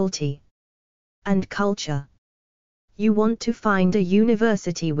 faculty, and culture. You want to find a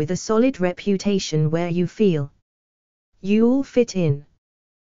university with a solid reputation where you feel you'll fit in.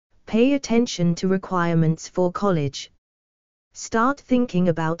 Pay attention to requirements for college. Start thinking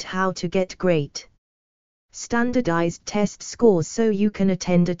about how to get great standardized test scores so you can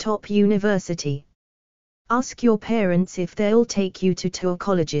attend a top university. Ask your parents if they'll take you to tour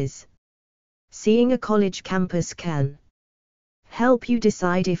colleges. Seeing a college campus can help you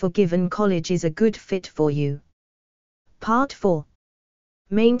decide if a given college is a good fit for you. Part 4.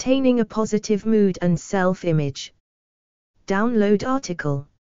 Maintaining a positive mood and self-image. Download article.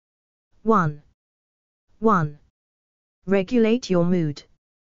 1. Regulate your mood.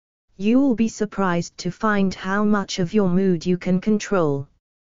 You'll be surprised to find how much of your mood you can control.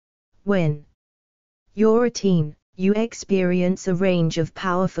 When you're a teen, you experience a range of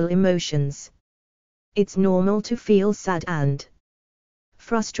powerful emotions. It's normal to feel sad and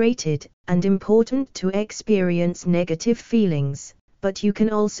frustrated, and important to experience negative feelings, but you can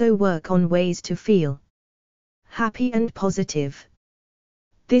also work on ways to feel happy and positive.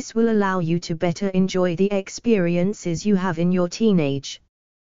 This will allow you to better enjoy the experiences you have in your teenage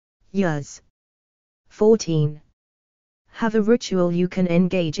years. 14. Have a ritual you can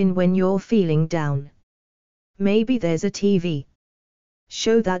engage in when you're feeling down. Maybe there's a TV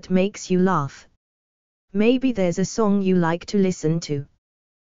show that makes you laugh. Maybe there's a song you like to listen to.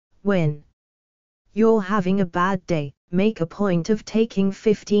 When you're having a bad day, make a point of taking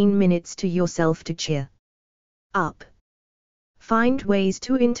 15 minutes to yourself to cheer up. Find ways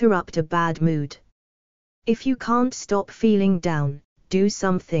to interrupt a bad mood. If you can't stop feeling down, do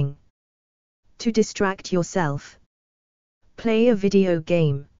something to distract yourself. Play a video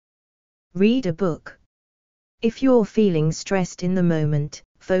game. Read a book. If you're feeling stressed in the moment,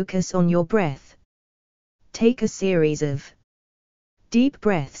 focus on your breath. Take a series of deep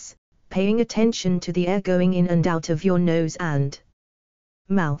breaths, paying attention to the air going in and out of your nose and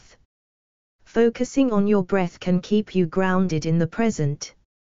mouth. Focusing on your breath can keep you grounded in the present,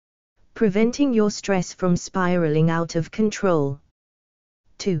 preventing your stress from spiraling out of control.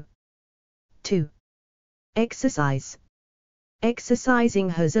 2. Exercise. Exercising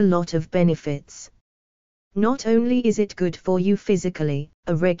has a lot of benefits. Not only is it good for you physically,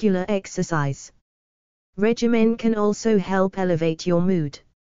 a regular exercise regimen can also help elevate your mood.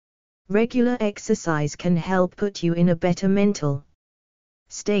 Regular exercise can help put you in a better mental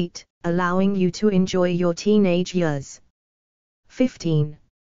state, allowing you to enjoy your teenage years. 15.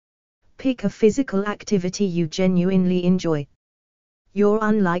 Pick a physical activity you genuinely enjoy. You're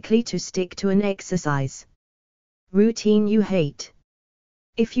unlikely to stick to an exercise routine you hate.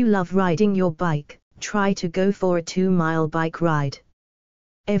 If you love riding your bike, try to go for a 2-mile bike ride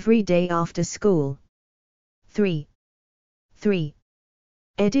every day after school. 3.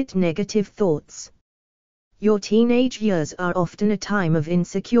 Edit negative thoughts. Your teenage years are often a time of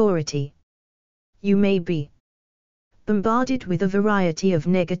insecurity. You may be bombarded with a variety of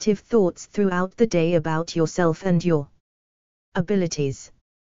negative thoughts throughout the day about yourself and your abilities.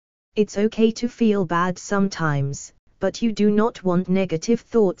 It's okay to feel bad sometimes, but you do not want negative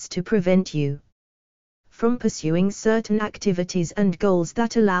thoughts to prevent you from pursuing certain activities and goals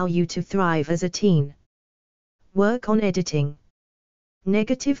that allow you to thrive as a teen. Work on editing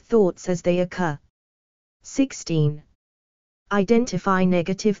negative thoughts as they occur. 16. Identify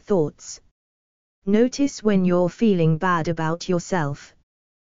negative thoughts. Notice when you're feeling bad about yourself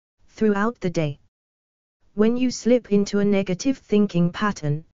throughout the day. When you slip into a negative thinking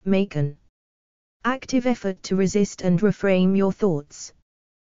pattern, make an active effort to resist and reframe your thoughts.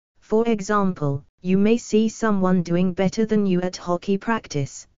 For example, you may see someone doing better than you at hockey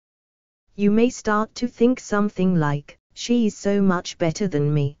practice. You may start to think something like, "She's so much better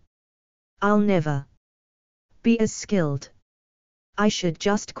than me. I'll never be as skilled. I should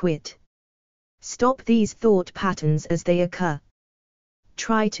just quit." Stop these thought patterns as they occur.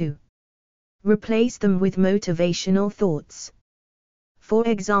 Try to replace them with motivational thoughts. For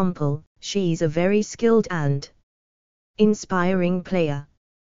example, "She's a very skilled and inspiring player.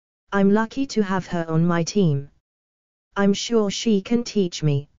 I'm lucky to have her on my team. I'm sure she can teach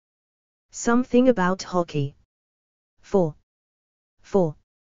me something about hockey." 4.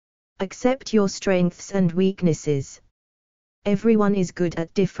 Accept your strengths and weaknesses. Everyone is good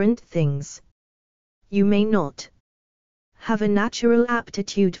at different things. You may not have a natural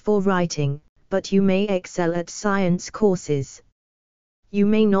aptitude for writing, but you may excel at science courses. You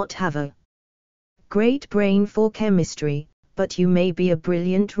may not have a great brain for chemistry, but you may be a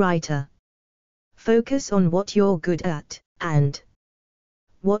brilliant writer. Focus on what you're good at, and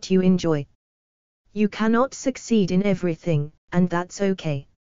what you enjoy. You cannot succeed in everything, and that's okay.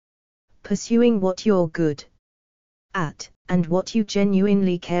 Pursuing what you're good at, and what you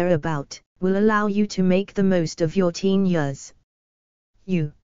genuinely care about, will allow you to make the most of your teen years.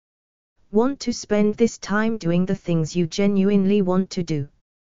 You want to spend this time doing the things you genuinely want to do.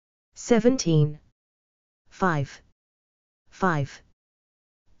 17. 5.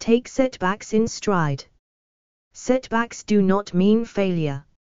 Take setbacks in stride. Setbacks do not mean failure.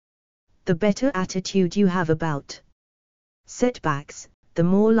 The better attitude you have about setbacks, the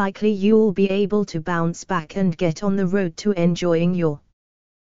more likely you'll be able to bounce back and get on the road to enjoying your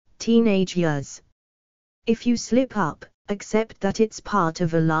teenage years. If you slip up, accept that it's part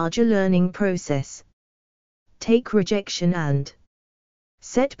of a larger learning process. Take rejection and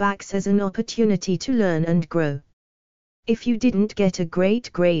setbacks as an opportunity to learn and grow. If you didn't get a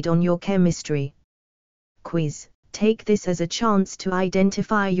great grade on your chemistry quiz, take this as a chance to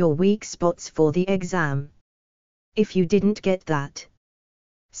identify your weak spots for the exam. If you didn't get that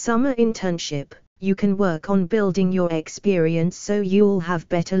Summer internship, you can work on building your experience so you'll have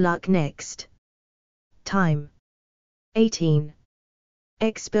better luck next time. 18.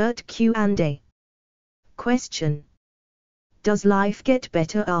 Expert Q&A. Question. Does life get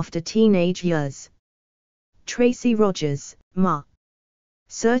better after teenage years? Tracy Rogers, Ma.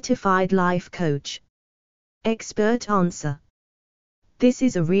 Certified Life Coach. Expert answer. This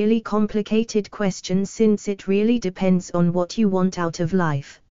is a really complicated question since it really depends on what you want out of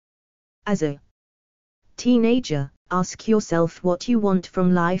life. As a teenager, ask yourself what you want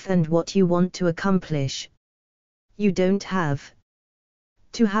from life and what you want to accomplish. You don't have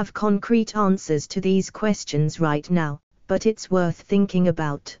to have concrete answers to these questions right now, but it's worth thinking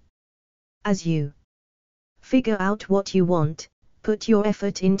about. As you figure out what you want, put your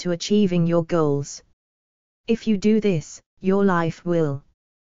effort into achieving your goals. If you do this, your life will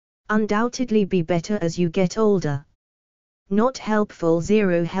undoubtedly be better as you get older. Not helpful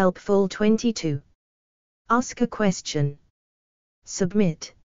 0 helpful 22. Ask a question.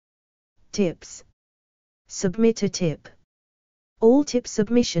 Submit tips. Submit a tip. All tip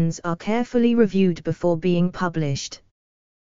submissions are carefully reviewed before being published.